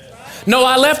healing. No,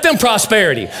 I left them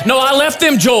prosperity. No, I left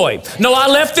them joy. No, I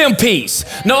left them peace.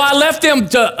 No, I left them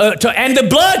and the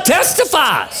blood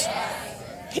testifies.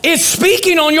 It's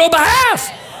speaking on your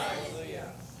behalf.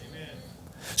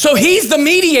 So he's the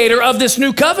mediator of this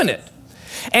new covenant.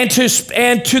 And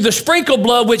to the sprinkled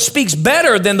blood, which speaks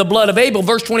better than the blood of Abel,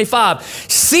 verse 25,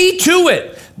 see to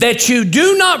it that you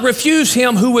do not refuse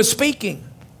him who was speaking.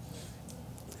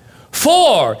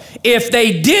 For if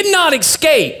they did not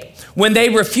escape when they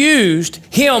refused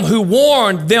him who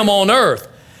warned them on earth,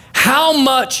 how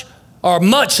much or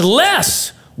much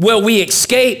less will we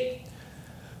escape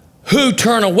who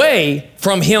turn away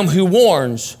from him who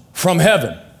warns from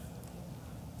heaven?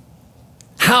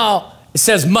 How, it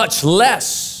says much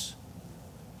less.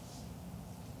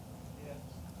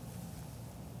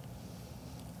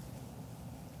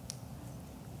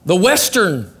 The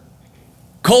Western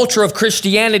culture of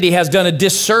Christianity has done a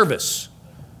disservice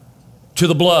to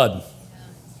the blood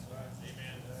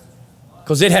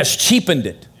because it has cheapened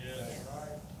it.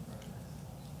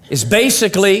 It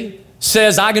basically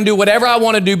says I can do whatever I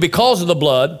want to do because of the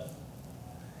blood,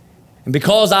 and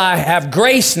because I have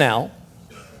grace now,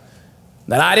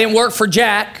 that I didn't work for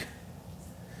Jack,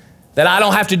 that I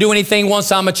don't have to do anything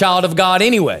once I'm a child of God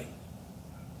anyway.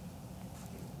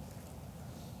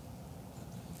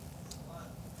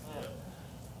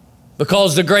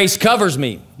 Because the grace covers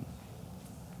me.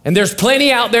 And there's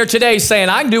plenty out there today saying,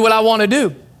 I can do what I want to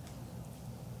do.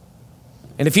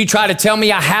 And if you try to tell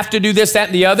me I have to do this, that,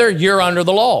 and the other, you're under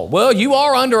the law. Well, you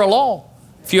are under a law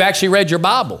if you actually read your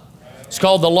Bible. It's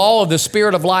called the law of the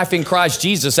Spirit of life in Christ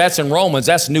Jesus. That's in Romans.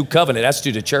 That's new covenant. That's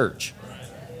to the church.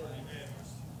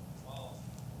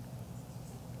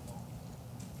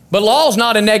 But law is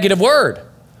not a negative word.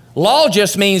 Law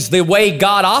just means the way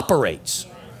God operates.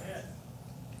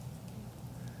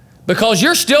 Because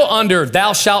you're still under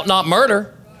thou shalt not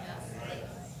murder.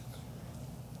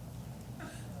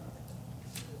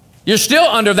 You're still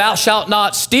under thou shalt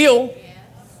not steal.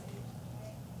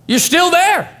 You're still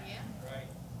there.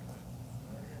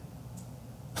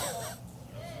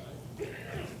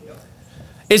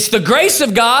 It's the grace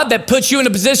of God that puts you in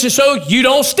a position so you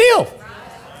don't steal.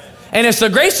 And it's the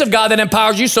grace of God that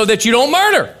empowers you so that you don't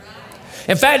murder.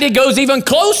 In fact, it goes even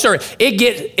closer.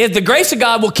 The grace of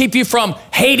God will keep you from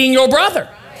hating your brother,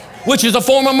 which is a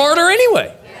form of murder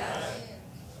anyway.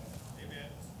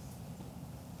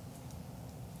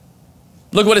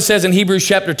 Look what it says in Hebrews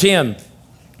chapter 10,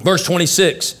 verse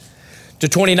 26 to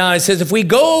 29. It says, if we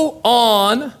go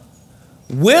on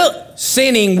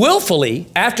sinning willfully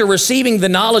after receiving the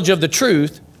knowledge of the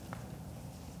truth,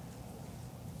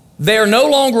 there no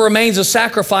longer remains a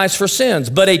sacrifice for sins,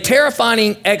 but a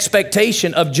terrifying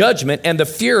expectation of judgment and the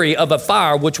fury of a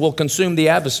fire which will consume the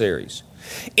adversaries.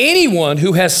 Anyone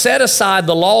who has set aside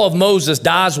the law of Moses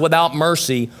dies without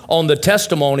mercy on the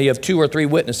testimony of 2 or 3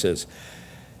 witnesses.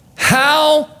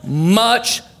 How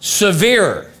much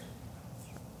severer?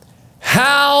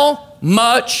 How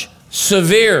much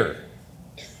severer?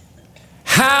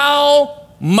 How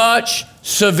much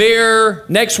severer?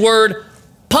 Next word,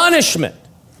 punishment.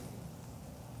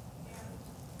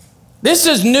 This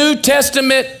is New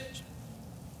Testament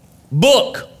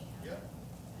book.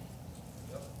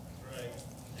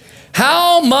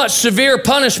 How much severe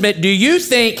punishment do you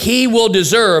think he will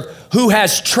deserve who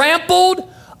has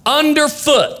trampled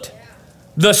underfoot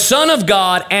the Son of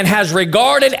God and has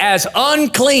regarded as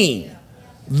unclean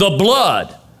the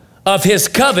blood of his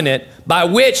covenant by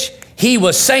which he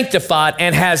was sanctified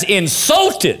and has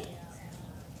insulted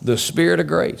the Spirit of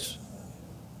grace?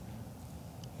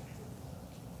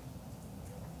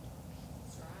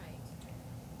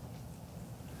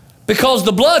 Because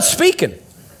the blood's speaking.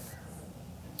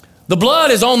 The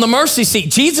blood is on the mercy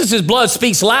seat. Jesus' blood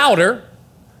speaks louder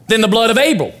than the blood of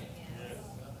Abel.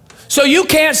 So you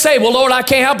can't say, well, Lord, I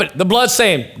can't help it. The blood's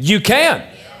saying, you can.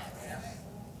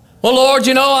 Well, Lord,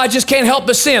 I just can't help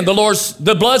but sin.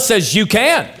 The blood says you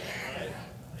can.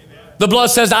 The blood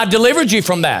says, I delivered you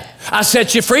from that. I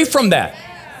set you free from that.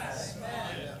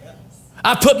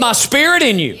 I put my Spirit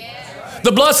in you.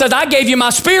 The blood says, I gave you my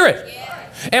Spirit.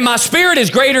 And my Spirit is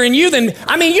greater in you than,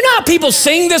 you know how people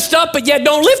sing this stuff but yet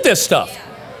don't live this stuff?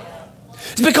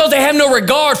 It's because they have no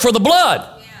regard for the blood.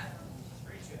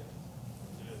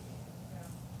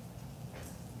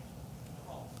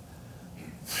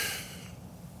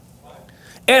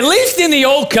 At least in the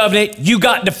old covenant, you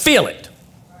got to feel it.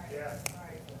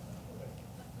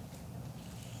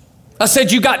 I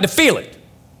said you got to feel it.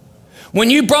 When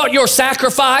you brought your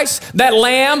sacrifice, that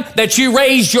lamb that you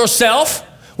raised yourself,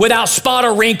 without spot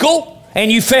or wrinkle,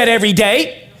 and you fed every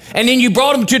day, and then you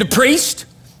brought them to the priest,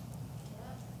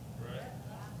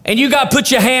 and you got to put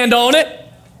your hand on it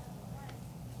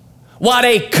while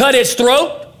they cut its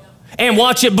throat and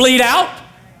watch it bleed out,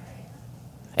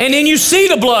 and then you see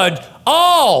the blood.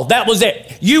 Oh, that was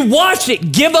it. You watched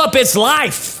it give up its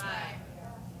life.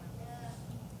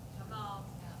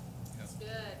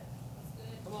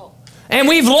 And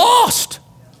we've lost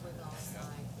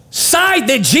sight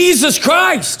that Jesus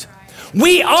Christ,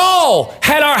 we all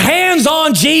had our hands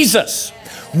on Jesus.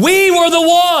 We were the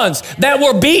ones that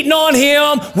were beating on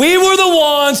him. We were the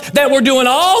ones that were doing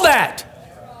all that.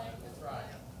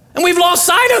 And we've lost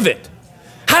sight of it.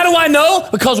 How do I know?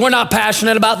 Because we're not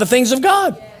passionate about the things of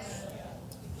God.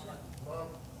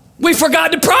 We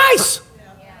forgot the price.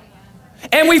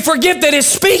 And we forget that it's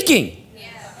speaking.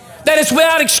 That it's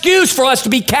without excuse for us to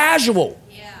be casual.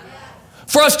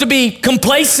 For us to be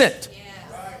complacent.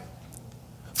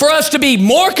 For us to be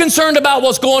more concerned about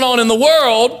what's going on in the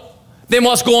world than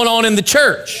what's going on in the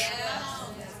church.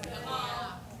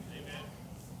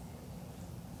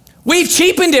 We've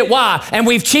cheapened it. Why? And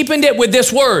we've cheapened it with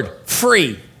this word,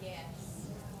 free.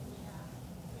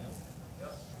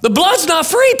 The blood's not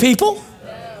free, people.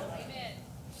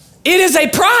 It is a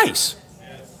price.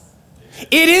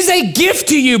 It is a gift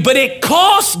to you, but it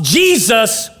cost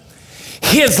Jesus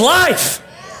his life.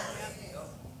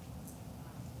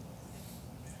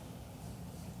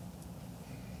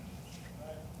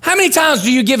 How many times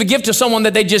do you give a gift to someone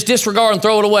that they just disregard and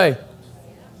throw it away?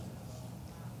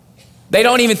 They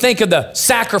don't even think of the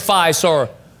sacrifice or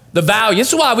the value.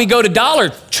 This is why we go to Dollar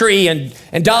Tree and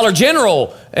Dollar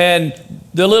General and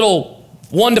the little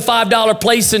 $1 to $5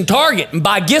 place in Target and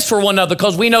buy gifts for one another,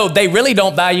 because we know they really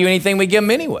don't value anything we give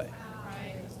them anyway.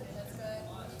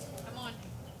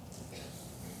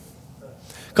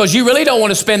 Because you really don't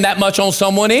want to spend that much on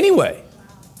someone anyway.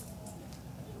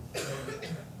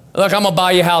 Look, I'm going to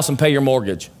buy you a house and pay your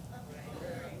mortgage.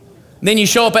 Then you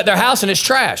show up at their house and it's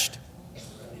trashed.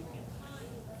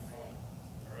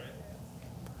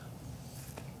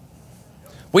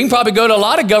 We can probably go to a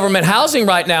lot of government housing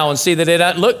right now and see that it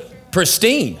doesn't look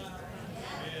pristine.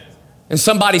 And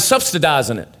somebody's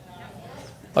subsidizing it.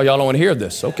 Oh, y'all don't want to hear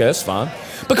this. Okay, that's fine.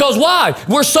 Because why?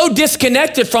 We're so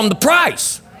disconnected from the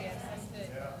price.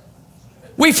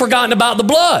 We've forgotten about the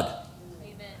blood.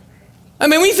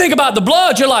 When you think about the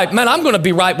blood, you're like, man, I'm going to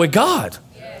be right with God.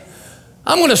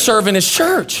 I'm going to serve in his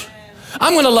church.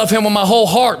 I'm going to love him with my whole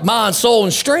heart, mind, soul,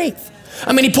 and strength.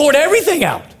 He poured everything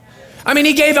out.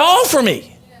 He gave all for me.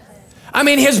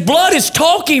 His blood is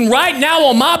talking right now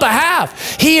on my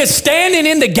behalf. He is standing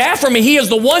in the gap for me. He is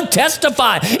the one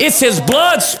testifying. It's his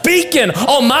blood speaking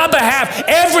on my behalf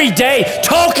every day,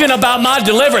 talking about my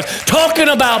deliverance, talking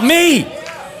about me.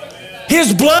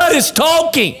 His blood is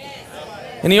talking.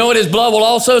 And you know what his blood will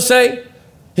also say?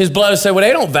 His blood will say, well,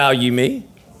 they don't value me.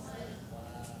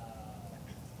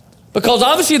 Because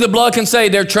obviously the blood can say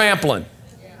they're trampling.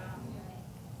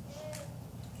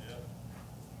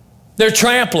 They're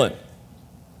trampling.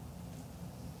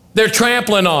 They're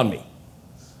trampling on me.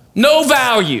 No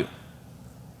value.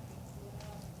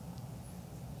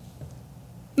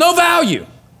 No value.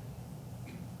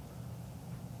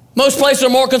 Most places are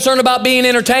more concerned about being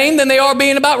entertained than they are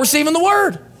being about receiving the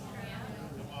word.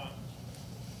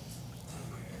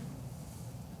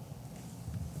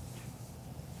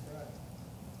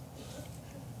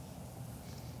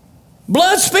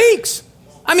 Blood speaks.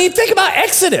 I mean, think about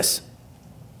Exodus.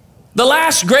 The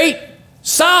last great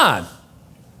sign.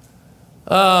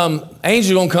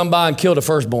 Angels are going to come by and kill the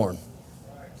firstborn.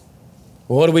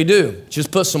 Well, what do?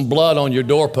 Just put some blood on your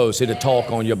doorpost. It'll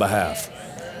talk on your behalf.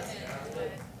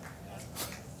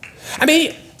 I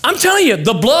mean, I'm telling you,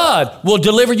 the blood will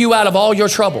deliver you out of all your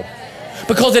trouble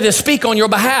because it will speak on your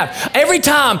behalf. Every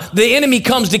time the enemy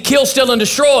comes to kill, steal, and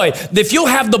destroy, if you'll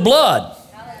have the blood,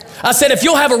 I said, if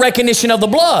you'll have a recognition of the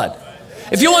blood,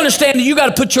 if you'll understand that you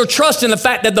got to put your trust in the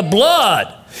fact that the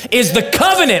blood is the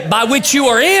covenant by which you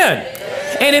are in,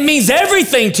 and it means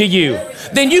everything to you,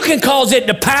 then you can cause it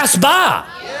to pass by.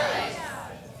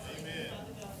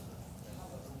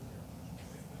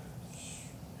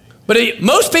 But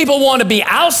most people want to be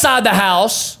outside the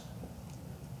house.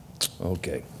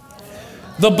 Okay.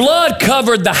 The blood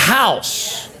covered the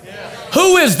house.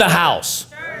 Who is the house?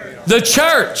 The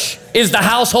church is the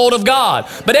household of God.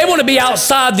 But they want to be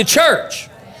outside the church.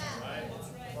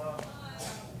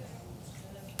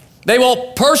 They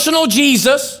want personal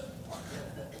Jesus.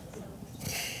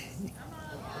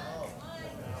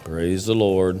 Praise the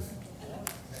Lord.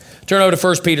 Turn over to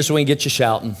 1 Peter so we can get you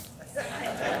shouting.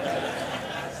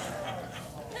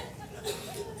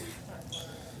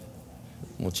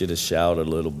 I want you to shout a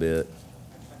little bit.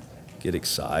 Get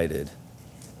excited.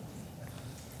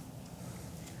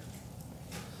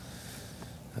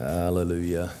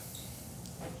 Hallelujah.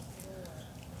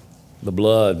 The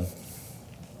blood.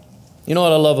 You know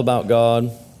what I love about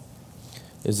God?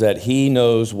 Is that He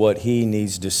knows what He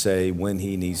needs to say when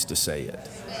He needs to say it.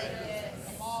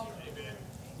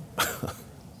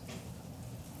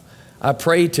 I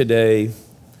pray today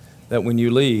that when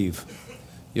you leave,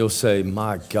 you'll say,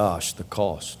 my gosh, the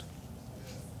cost.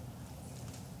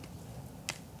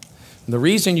 And the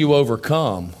reason you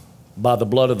overcome by the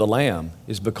blood of the Lamb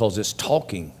is because it's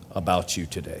talking about you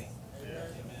today.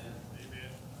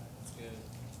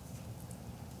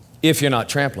 If you're not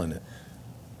trampling it.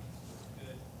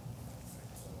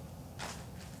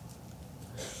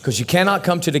 Because you cannot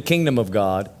come to the kingdom of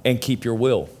God and keep your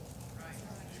will.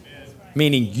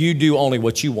 Meaning you do only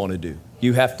what you want to do.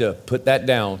 You have to put that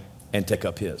down and take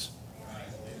up His.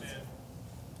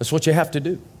 That's what you have to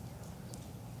do.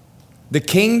 The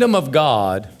kingdom of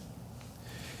God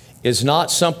is not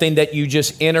something that you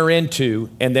just enter into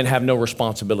and then have no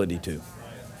responsibility to.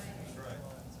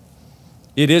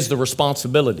 It is the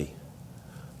responsibility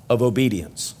of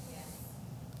obedience.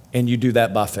 And you do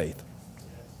that by faith.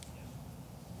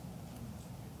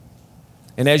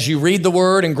 And as you read the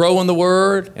Word and grow in the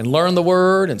Word and learn the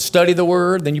Word and study the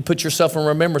Word, then you put yourself in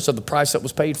remembrance of the price that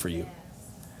was paid for you.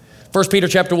 1 Peter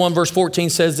chapter 1, verse 14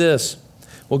 says this.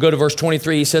 We'll go to verse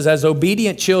 23. He says, as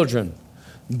obedient children,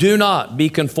 do not be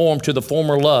conformed to the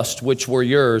former lusts which were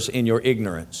yours in your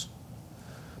ignorance.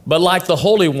 But like the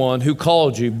Holy One who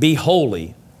called you, be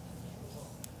holy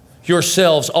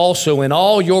yourselves also in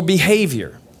all your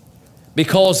behavior,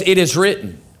 because it is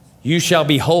written, you shall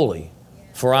be holy,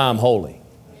 for I am holy.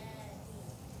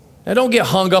 Now don't get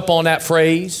hung up on that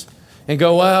phrase and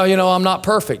go, well, you know, I'm not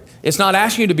perfect. It's not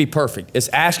asking you to be perfect. It's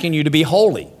asking you to be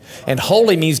holy. And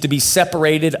holy means to be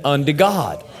separated unto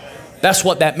God. That's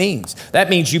what that means.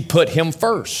 That means you put Him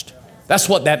first. That's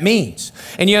what that means.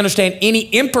 And you understand any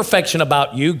imperfection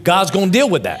about you, God's going to deal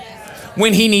with that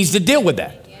when He needs to deal with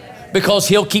that. Because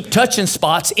He'll keep touching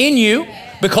spots in you,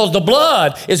 because the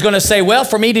blood is going to say, well,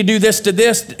 for me to do this to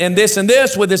this and this and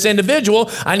this with this individual,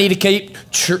 I need to keep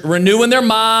renewing their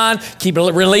mind, keep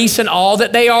releasing all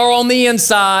that they are on the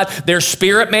inside. Their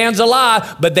spirit man's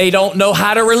alive, but they don't know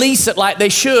how to release it like they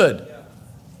should.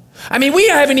 I mean, we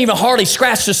haven't even hardly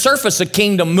scratched the surface of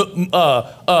kingdom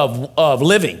of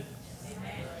living.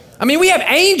 I mean, we have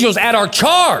angels at our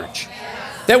charge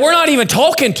that we're not even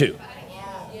talking to.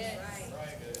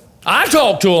 I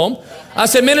talk to them. I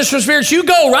said, minister of spirits, you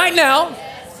go right now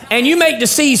and you make the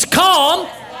seas calm.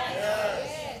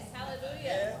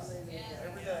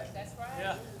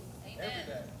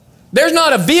 There's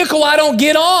not a vehicle I don't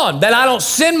get on that I don't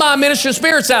send my minister of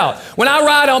spirits out. When I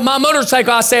ride on my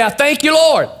motorcycle, I say, I thank you,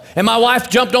 Lord. And my wife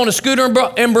jumped on a scooter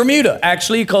in Bermuda,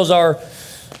 actually, because our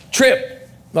trip,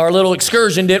 our little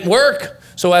excursion didn't work.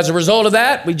 So as a result of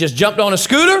that, we just jumped on a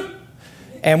scooter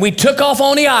and we took off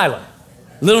on the island.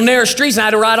 Little narrow streets, and I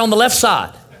had to ride on the left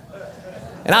side.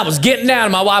 And I was getting down,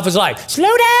 and my wife was like,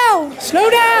 slow down, slow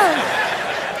down.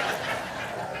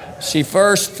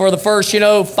 For the first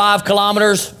 5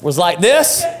 kilometers was like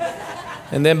this.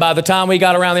 And then by the time we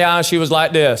got around the island, she was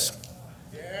like this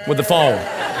with the phone.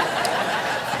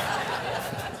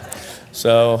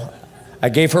 So I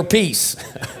gave her peace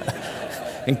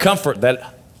and comfort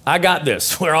that I got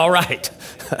this. We're all right.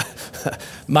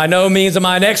 By no means am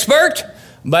I an expert,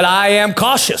 but I am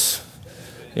cautious,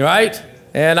 right?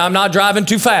 And I'm not driving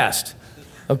too fast,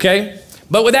 okay?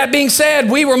 But with that being said,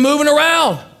 we were moving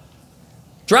around,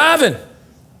 driving,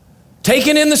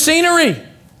 taking in the scenery,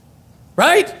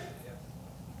 right?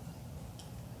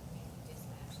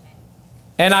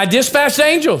 And I dispatched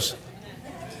angels.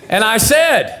 And I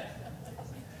said,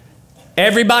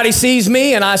 everybody sees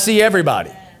me and I see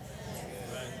everybody.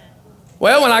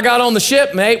 Well, when I got on the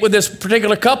ship and ate with this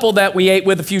particular couple that we ate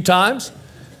with a few times,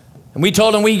 and we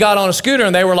told them we got on a scooter,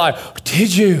 and they were like,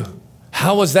 did you?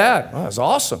 How was that? Well, it was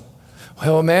awesome.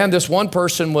 Well, man, this one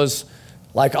person was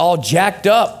like all jacked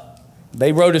up.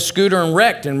 They rode a scooter and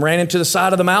wrecked and ran into the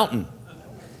side of the mountain.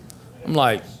 I'm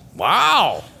like,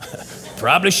 wow.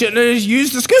 Probably shouldn't have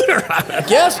used the scooter, I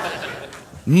guess.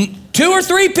 2 or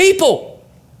 3 people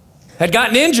had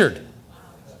gotten injured.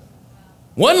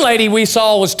 One lady we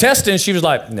saw was testing. She was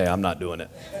like, nah, I'm not doing it.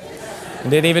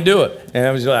 And didn't even do it. And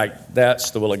I was like,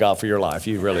 that's the will of God for your life.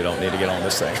 You really don't need to get on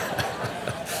this thing.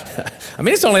 I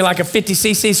mean, it's only like a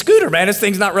 50cc scooter, man. This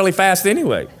thing's not really fast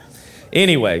anyway.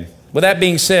 Anyway, with that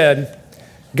being said,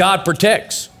 God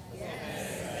protects.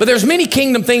 But there's many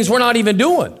kingdom things we're not even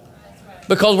doing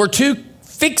because we're too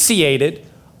fixated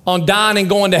on dying and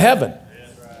going to heaven.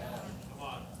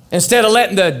 Instead of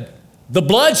letting the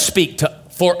blood speak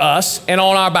for us and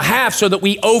on our behalf so that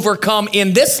we overcome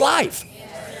in this life.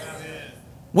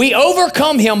 We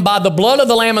overcome him by the blood of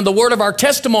the Lamb and the word of our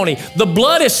testimony. The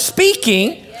blood is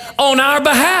speaking on our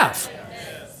behalf.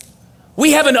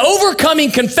 We have an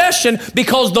overcoming confession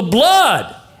because the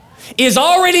blood is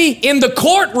already in the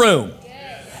courtroom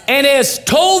and has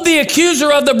told the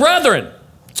accuser of the brethren.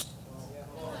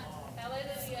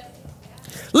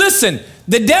 Listen,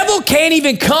 the devil can't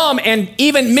even come and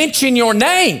even mention your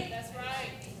name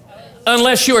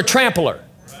unless you're a trampler.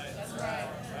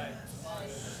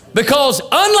 Because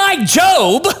unlike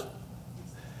Job,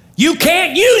 you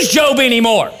can't use Job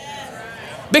anymore.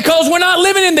 Because we're not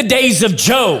living in the days of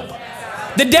Job.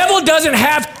 The devil doesn't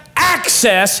have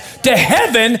access to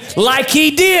heaven like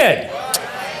he did.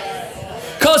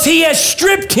 Because he has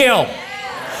stripped him.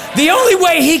 The only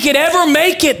way he could ever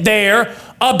make it there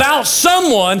about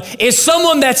someone is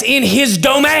someone that's in his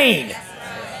domain.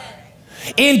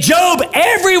 In Job,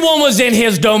 everyone was in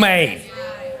his domain.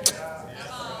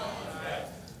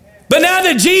 But now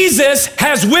that Jesus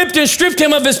has whipped and stripped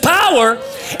him of his power,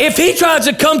 if he tries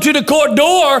to come to the court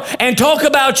door and talk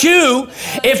about you,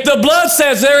 if the blood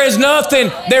says there is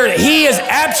nothing, he is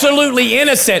absolutely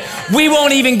innocent, we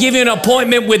won't even give you an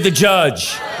appointment with the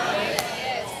judge.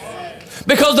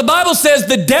 Because the Bible says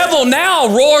the devil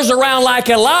now roars around like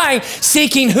a lion,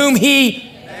 seeking whom he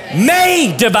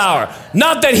may devour.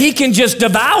 Not that he can just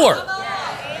devour.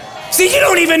 See, you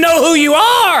don't even know who you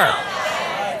are.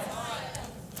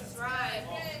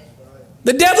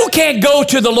 The devil can't go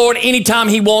to the Lord anytime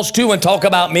he wants to and talk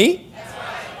about me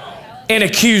and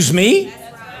accuse me.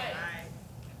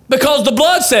 Because the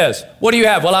blood says, what do you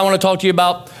have? Well, I want to talk to you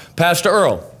about Pastor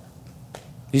Earl.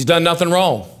 He's done nothing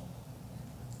wrong.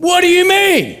 What do you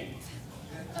mean?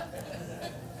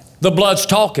 The blood's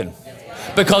talking.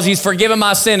 Because he's forgiven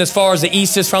my sin as far as the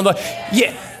east is from the...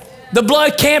 Yeah, the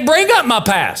blood can't bring up my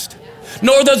past.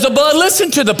 Nor does the blood listen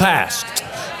to the past.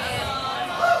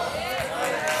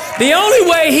 The only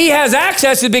way he has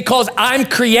access is because I'm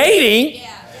creating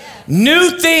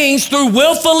new things through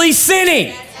willfully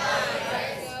sinning.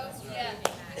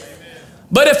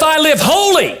 But if I live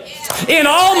holy in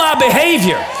all my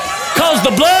behavior, cause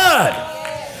the blood,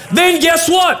 then guess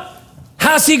what?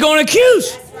 How's he going to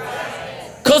accuse?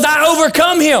 Because I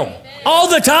overcome him all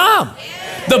the time.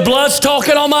 The blood's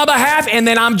talking on my behalf, and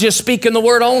then I'm just speaking the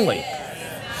word only.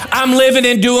 I'm living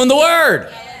and doing the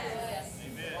word.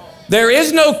 There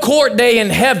is no court day in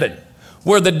heaven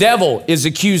where the devil is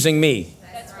accusing me.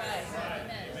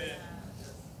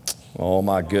 Oh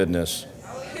my goodness.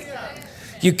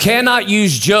 You cannot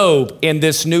use Job in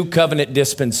this new covenant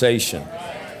dispensation.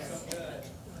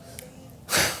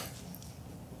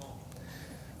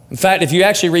 In fact, if you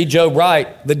actually read Job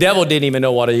right, the devil didn't even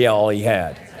know what all he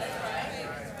had.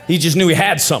 He just knew he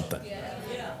had something.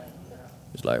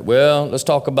 He's like, well, let's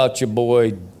talk about your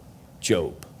boy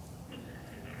Job.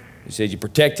 He said, you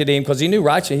protected him because he knew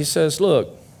righteousness. He says,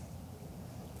 look,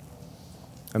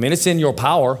 I mean, it's in your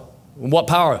power. What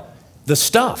power? The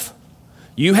stuff.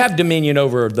 You have dominion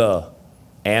over the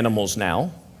animals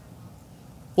now.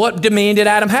 What dominion did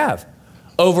Adam have?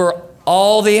 Over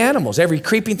all the animals, every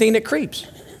creeping thing that creeps.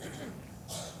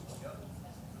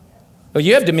 Well,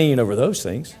 you have dominion over those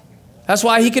things. That's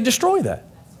why he could destroy that.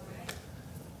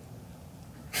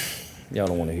 Y'all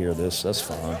don't want to hear this. That's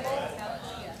fine.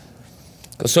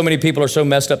 Because so many people are so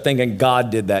messed up thinking God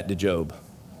did that to Job.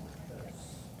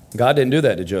 God didn't do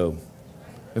that to Job.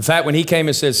 In fact, when he came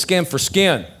and said skin for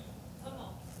skin,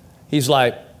 he's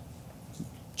like,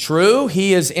 true,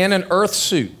 he is in an earth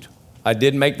suit. I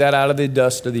did make that out of the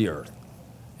dust of the earth.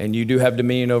 And you do have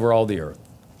dominion over all the earth.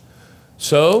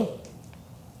 So,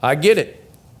 I get it.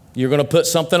 You're going to put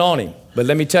something on him. But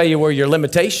let me tell you where your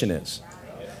limitation is.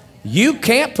 You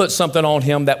can't put something on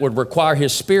him that would require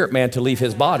his spirit man to leave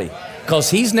his body. Because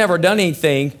he's never done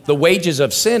anything. The wages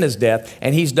of sin is death.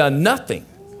 And he's done nothing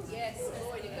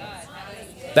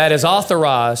that has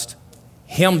authorized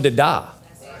him to die.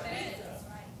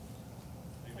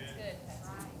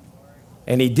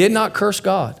 And he did not curse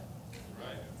God.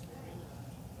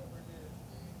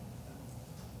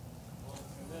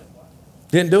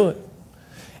 Didn't do it.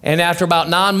 And after about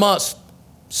 9 months,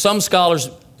 some scholars,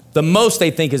 the most they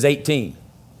think is 18.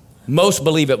 Most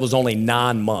believe it was only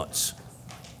 9 months.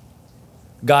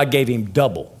 God gave him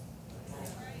double.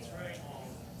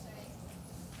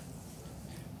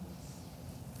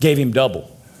 Gave him double.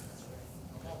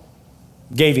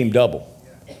 Gave him double.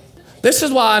 This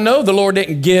is why I know the Lord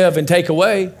didn't give and take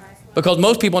away, because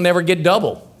most people never get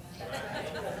double.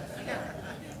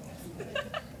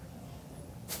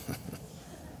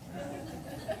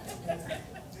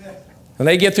 When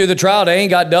they get through the trial, they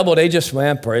ain't got double. They just,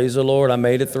 man, praise the Lord, I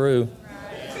made it through.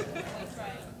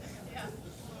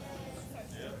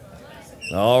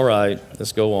 All right,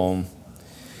 let's go on.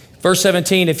 Verse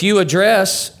 17, if you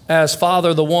address as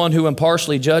Father the one who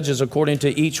impartially judges according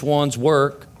to each one's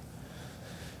work,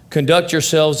 conduct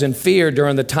yourselves in fear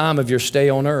during the time of your stay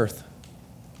on earth.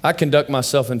 I conduct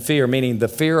myself in fear, meaning the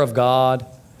fear of God.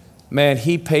 Man,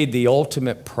 he paid the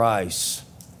ultimate price.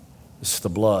 It's the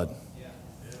blood.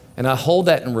 And I hold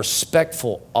that in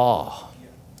respectful awe.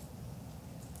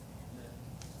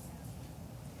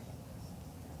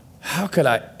 How could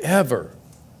I ever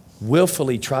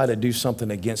willfully try to do something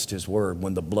against his word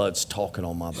when the blood's talking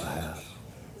on my behalf?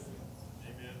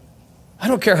 I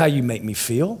don't care how you make me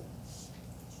feel.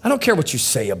 I don't care what you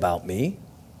say about me.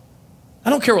 I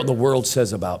don't care what the world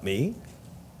says about me.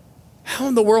 How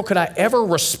in the world could I ever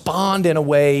respond in a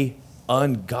way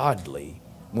ungodly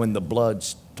when the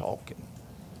blood's talking?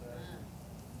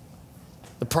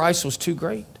 The price was too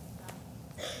great.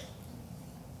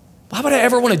 Why would I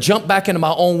ever want to jump back into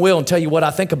my own will and tell you what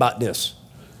I think about this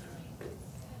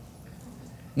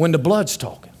when the blood's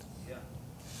talking?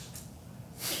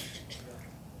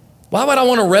 Why would I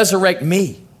want to resurrect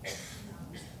me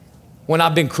when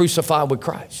I've been crucified with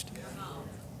Christ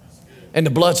and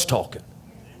the blood's talking?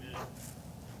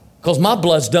 Because my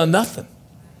blood's done nothing,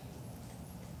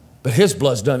 but his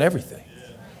blood's done everything.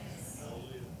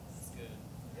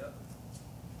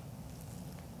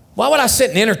 Why would I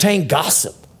sit and entertain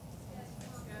gossip,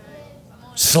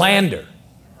 slander,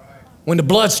 when the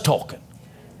blood's talking?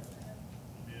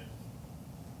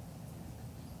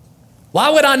 Why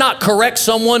would I not correct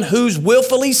someone who's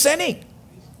willfully sinning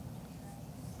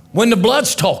when the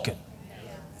blood's talking?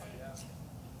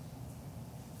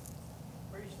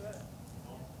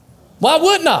 Why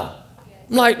wouldn't I?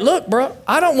 I'm like, look, bro,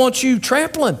 I don't want you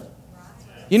trampling.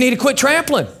 You need to quit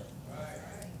trampling.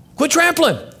 Quit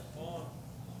trampling.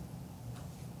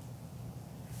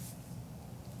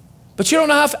 But you don't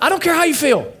know how, I don't care how you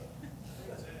feel.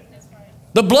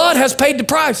 The blood has paid the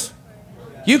price.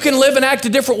 You can live and act a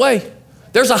different way.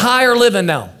 There's a higher living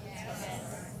now.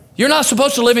 You're not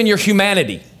supposed to live in your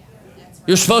humanity.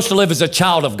 You're supposed to live as a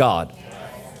child of God.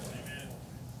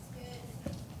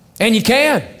 And you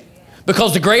can,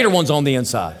 because the greater one's on the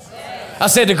inside. I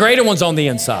said the greater one's on the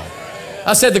inside.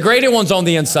 I said the greater one's on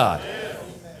the inside.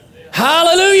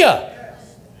 Hallelujah.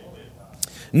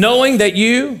 Knowing that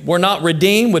you were not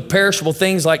redeemed with perishable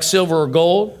things like silver or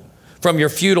gold from your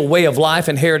futile way of life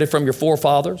inherited from your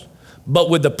forefathers, but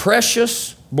with the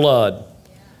precious blood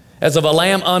as of a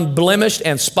lamb unblemished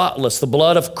and spotless, the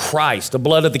blood of Christ, the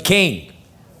blood of the King.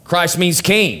 Christ means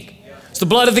King. It's the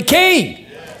blood of the King.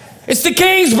 It's the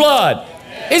King's blood.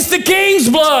 It's the King's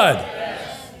blood.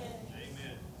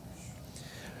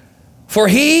 For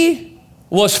he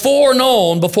was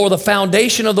foreknown before the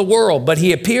foundation of the world, but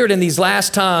he appeared in these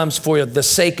last times for the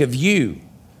sake of you,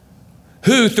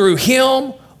 who through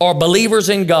him are believers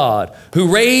in God,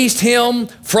 who raised him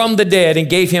from the dead and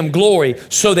gave him glory,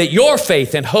 so that your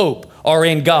faith and hope are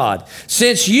in God.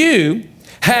 Since you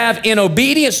have, in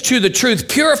obedience to the truth,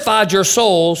 purified your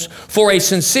souls for a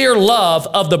sincere love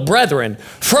of the brethren,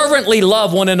 fervently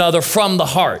love one another from the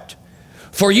heart.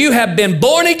 For you have been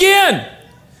born again,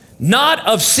 not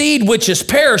of seed which is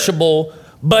perishable,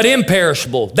 but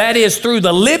imperishable. That is through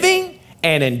the living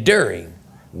and enduring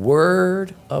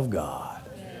Word of God.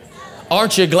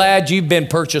 Aren't you glad you've been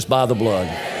purchased by the blood?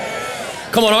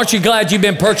 Come on, aren't you glad you've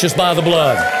been purchased by the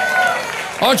blood?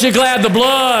 Aren't you glad the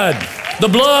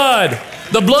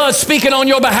blood speaking on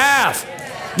your behalf.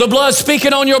 The blood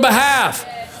speaking on your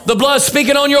behalf. The blood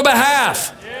speaking on your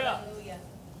behalf.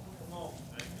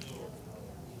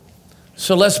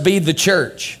 So let's be the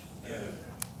church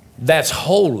that's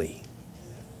holy,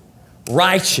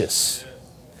 righteous,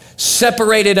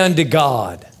 separated unto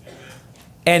God,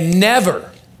 and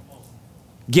never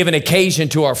give an occasion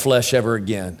to our flesh ever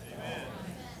again.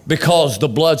 Because the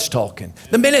blood's talking.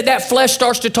 The minute that flesh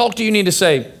starts to talk to you, you need to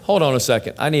say, hold on a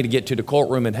second. I need to get to the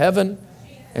courtroom in heaven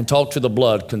and talk to the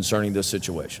blood concerning this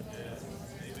situation.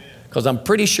 Because I'm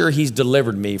pretty sure he's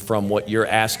delivered me from what you're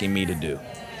asking me to do.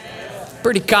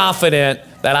 Pretty confident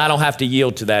that I don't have to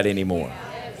yield to that anymore.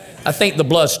 I think the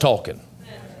blood's talking.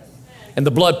 And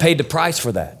the blood paid the price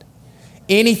for that.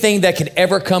 Anything that could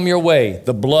ever come your way,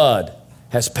 the blood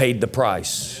has paid the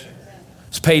price.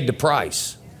 It's paid the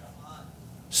price.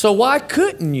 So why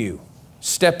couldn't you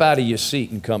step out of your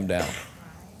seat and come down?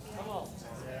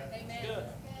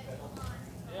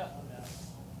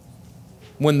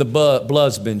 When the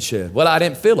blood's been shed. Well, I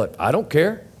didn't feel it. I don't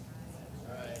care.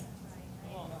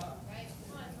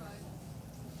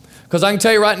 Because I can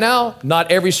tell you right now, not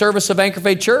every service of Anchor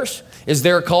Faith Church is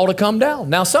there a call to come down.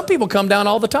 Now, some people come down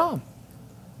all the time.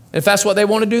 If that's what they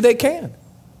want to do, they can.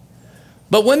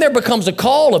 But when there becomes a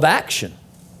call of action,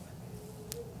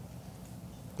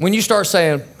 when you start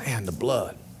saying, man, the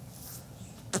blood,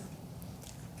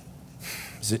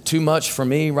 is it too much for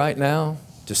me right now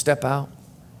to step out?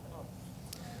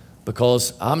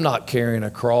 Because I'm not carrying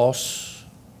a cross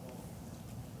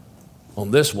on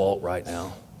this walk right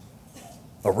now,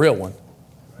 a real one,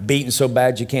 beaten so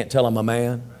bad you can't tell I'm a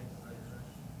man,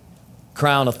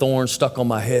 crown of thorns stuck on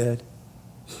my head.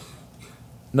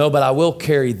 No, but I will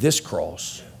carry this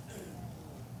cross,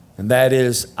 and that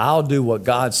is I'll do what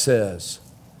God says,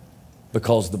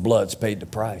 because the blood's paid the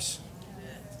price.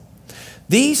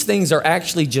 These things are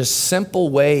actually just simple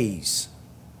ways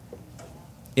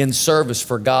in service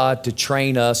for God to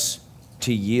train us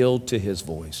to yield to His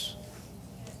voice.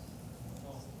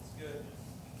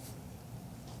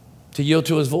 To yield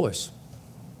to His voice.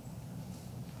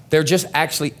 They're just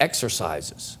actually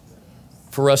exercises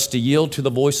for us to yield to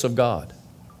the voice of God.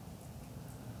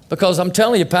 Because I'm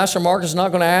telling you, Pastor Marcus is not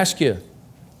going to ask you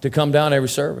to come down every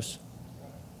service.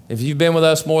 If you've been with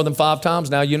us more than 5 times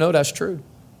now, you know that's true.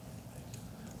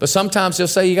 But sometimes he'll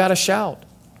say you got to shout.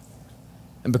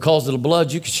 And because of the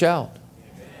blood, you can shout.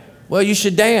 Well, you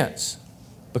should dance.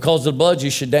 Because of the blood, you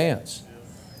should dance.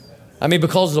 I mean,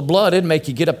 because of the blood, it'd make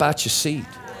you get up out your seat.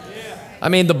 I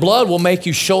mean, the blood will make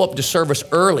you show up to service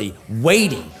early,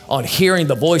 waiting on hearing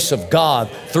the voice of God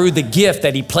through the gift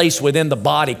that He placed within the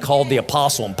body called the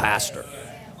apostle and pastor.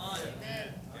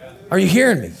 Are you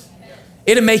hearing me?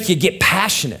 It'll make you get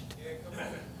passionate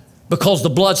because the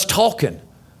blood's talking.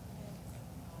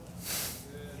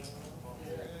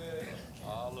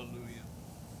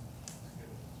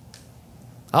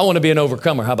 I want to be an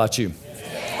overcomer. How about you?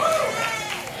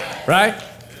 Right?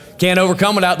 Can't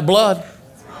overcome without the blood.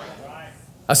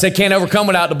 I said can't overcome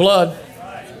without the blood.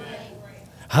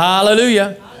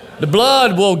 Hallelujah. The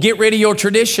blood will get rid of your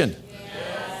tradition.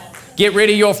 Get rid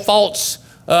of your false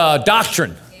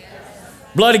doctrine.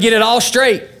 Blood to get it all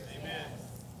straight.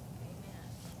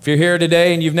 If you're here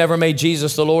today and you've never made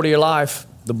Jesus the Lord of your life,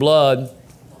 the blood,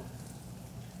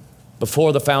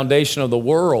 before the foundation of the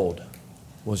world,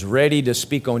 was ready to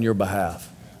speak on your behalf.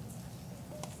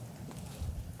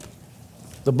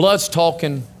 The blood's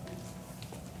talking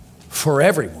for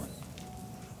everyone.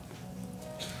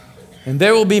 And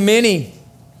there will be many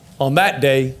on that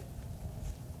day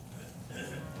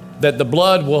that the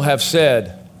blood will have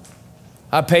said,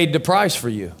 I paid the price for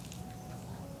you.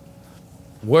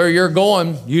 Where you're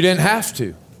going, you didn't have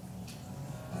to.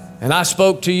 And I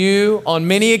spoke to you on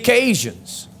many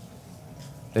occasions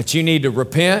that you need to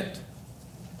repent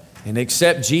and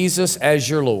accept Jesus as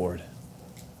your Lord.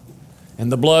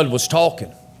 And the blood was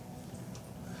talking.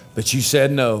 But you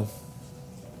said no.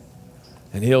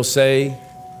 And He'll say,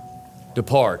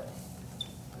 depart.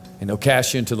 And He'll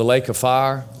cast you into the lake of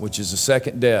fire, which is the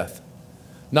second death.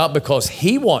 Not because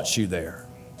he wants you there,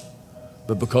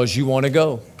 but because you want to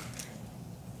go.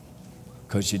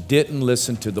 Because you didn't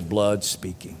listen to the blood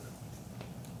speaking.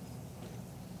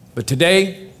 But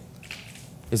today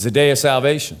is the day of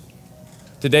salvation.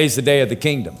 Today's the day of the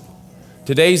kingdom.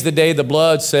 Today's the day the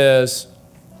blood says,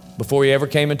 before you ever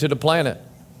came into the planet,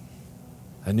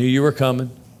 I knew you were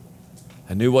coming.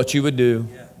 I knew what you would do.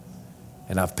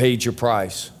 And I've paid your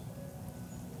price.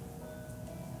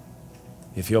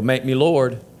 If you'll make me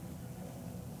Lord,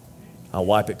 I'll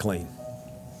wipe it clean.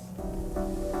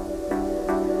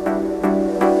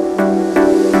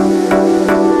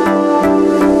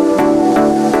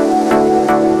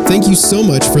 Thank you so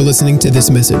much for listening to this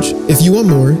message. If you want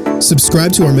more,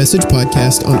 subscribe to our message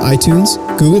podcast on iTunes,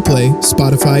 Google Play,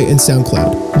 Spotify, and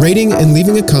SoundCloud. Rating and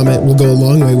leaving a comment will go a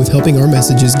long way with helping our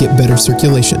messages get better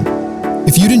circulation.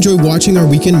 If you'd enjoy watching our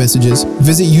weekend messages,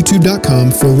 visit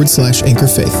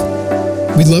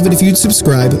youtube.com/anchorfaith. We'd love it if you'd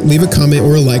subscribe, leave a comment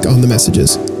or a like on the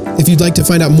messages. If you'd like to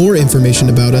find out more information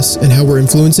about us and how we're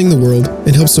influencing the world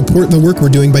and help support the work we're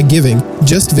doing by giving,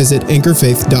 just visit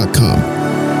anchorfaith.com.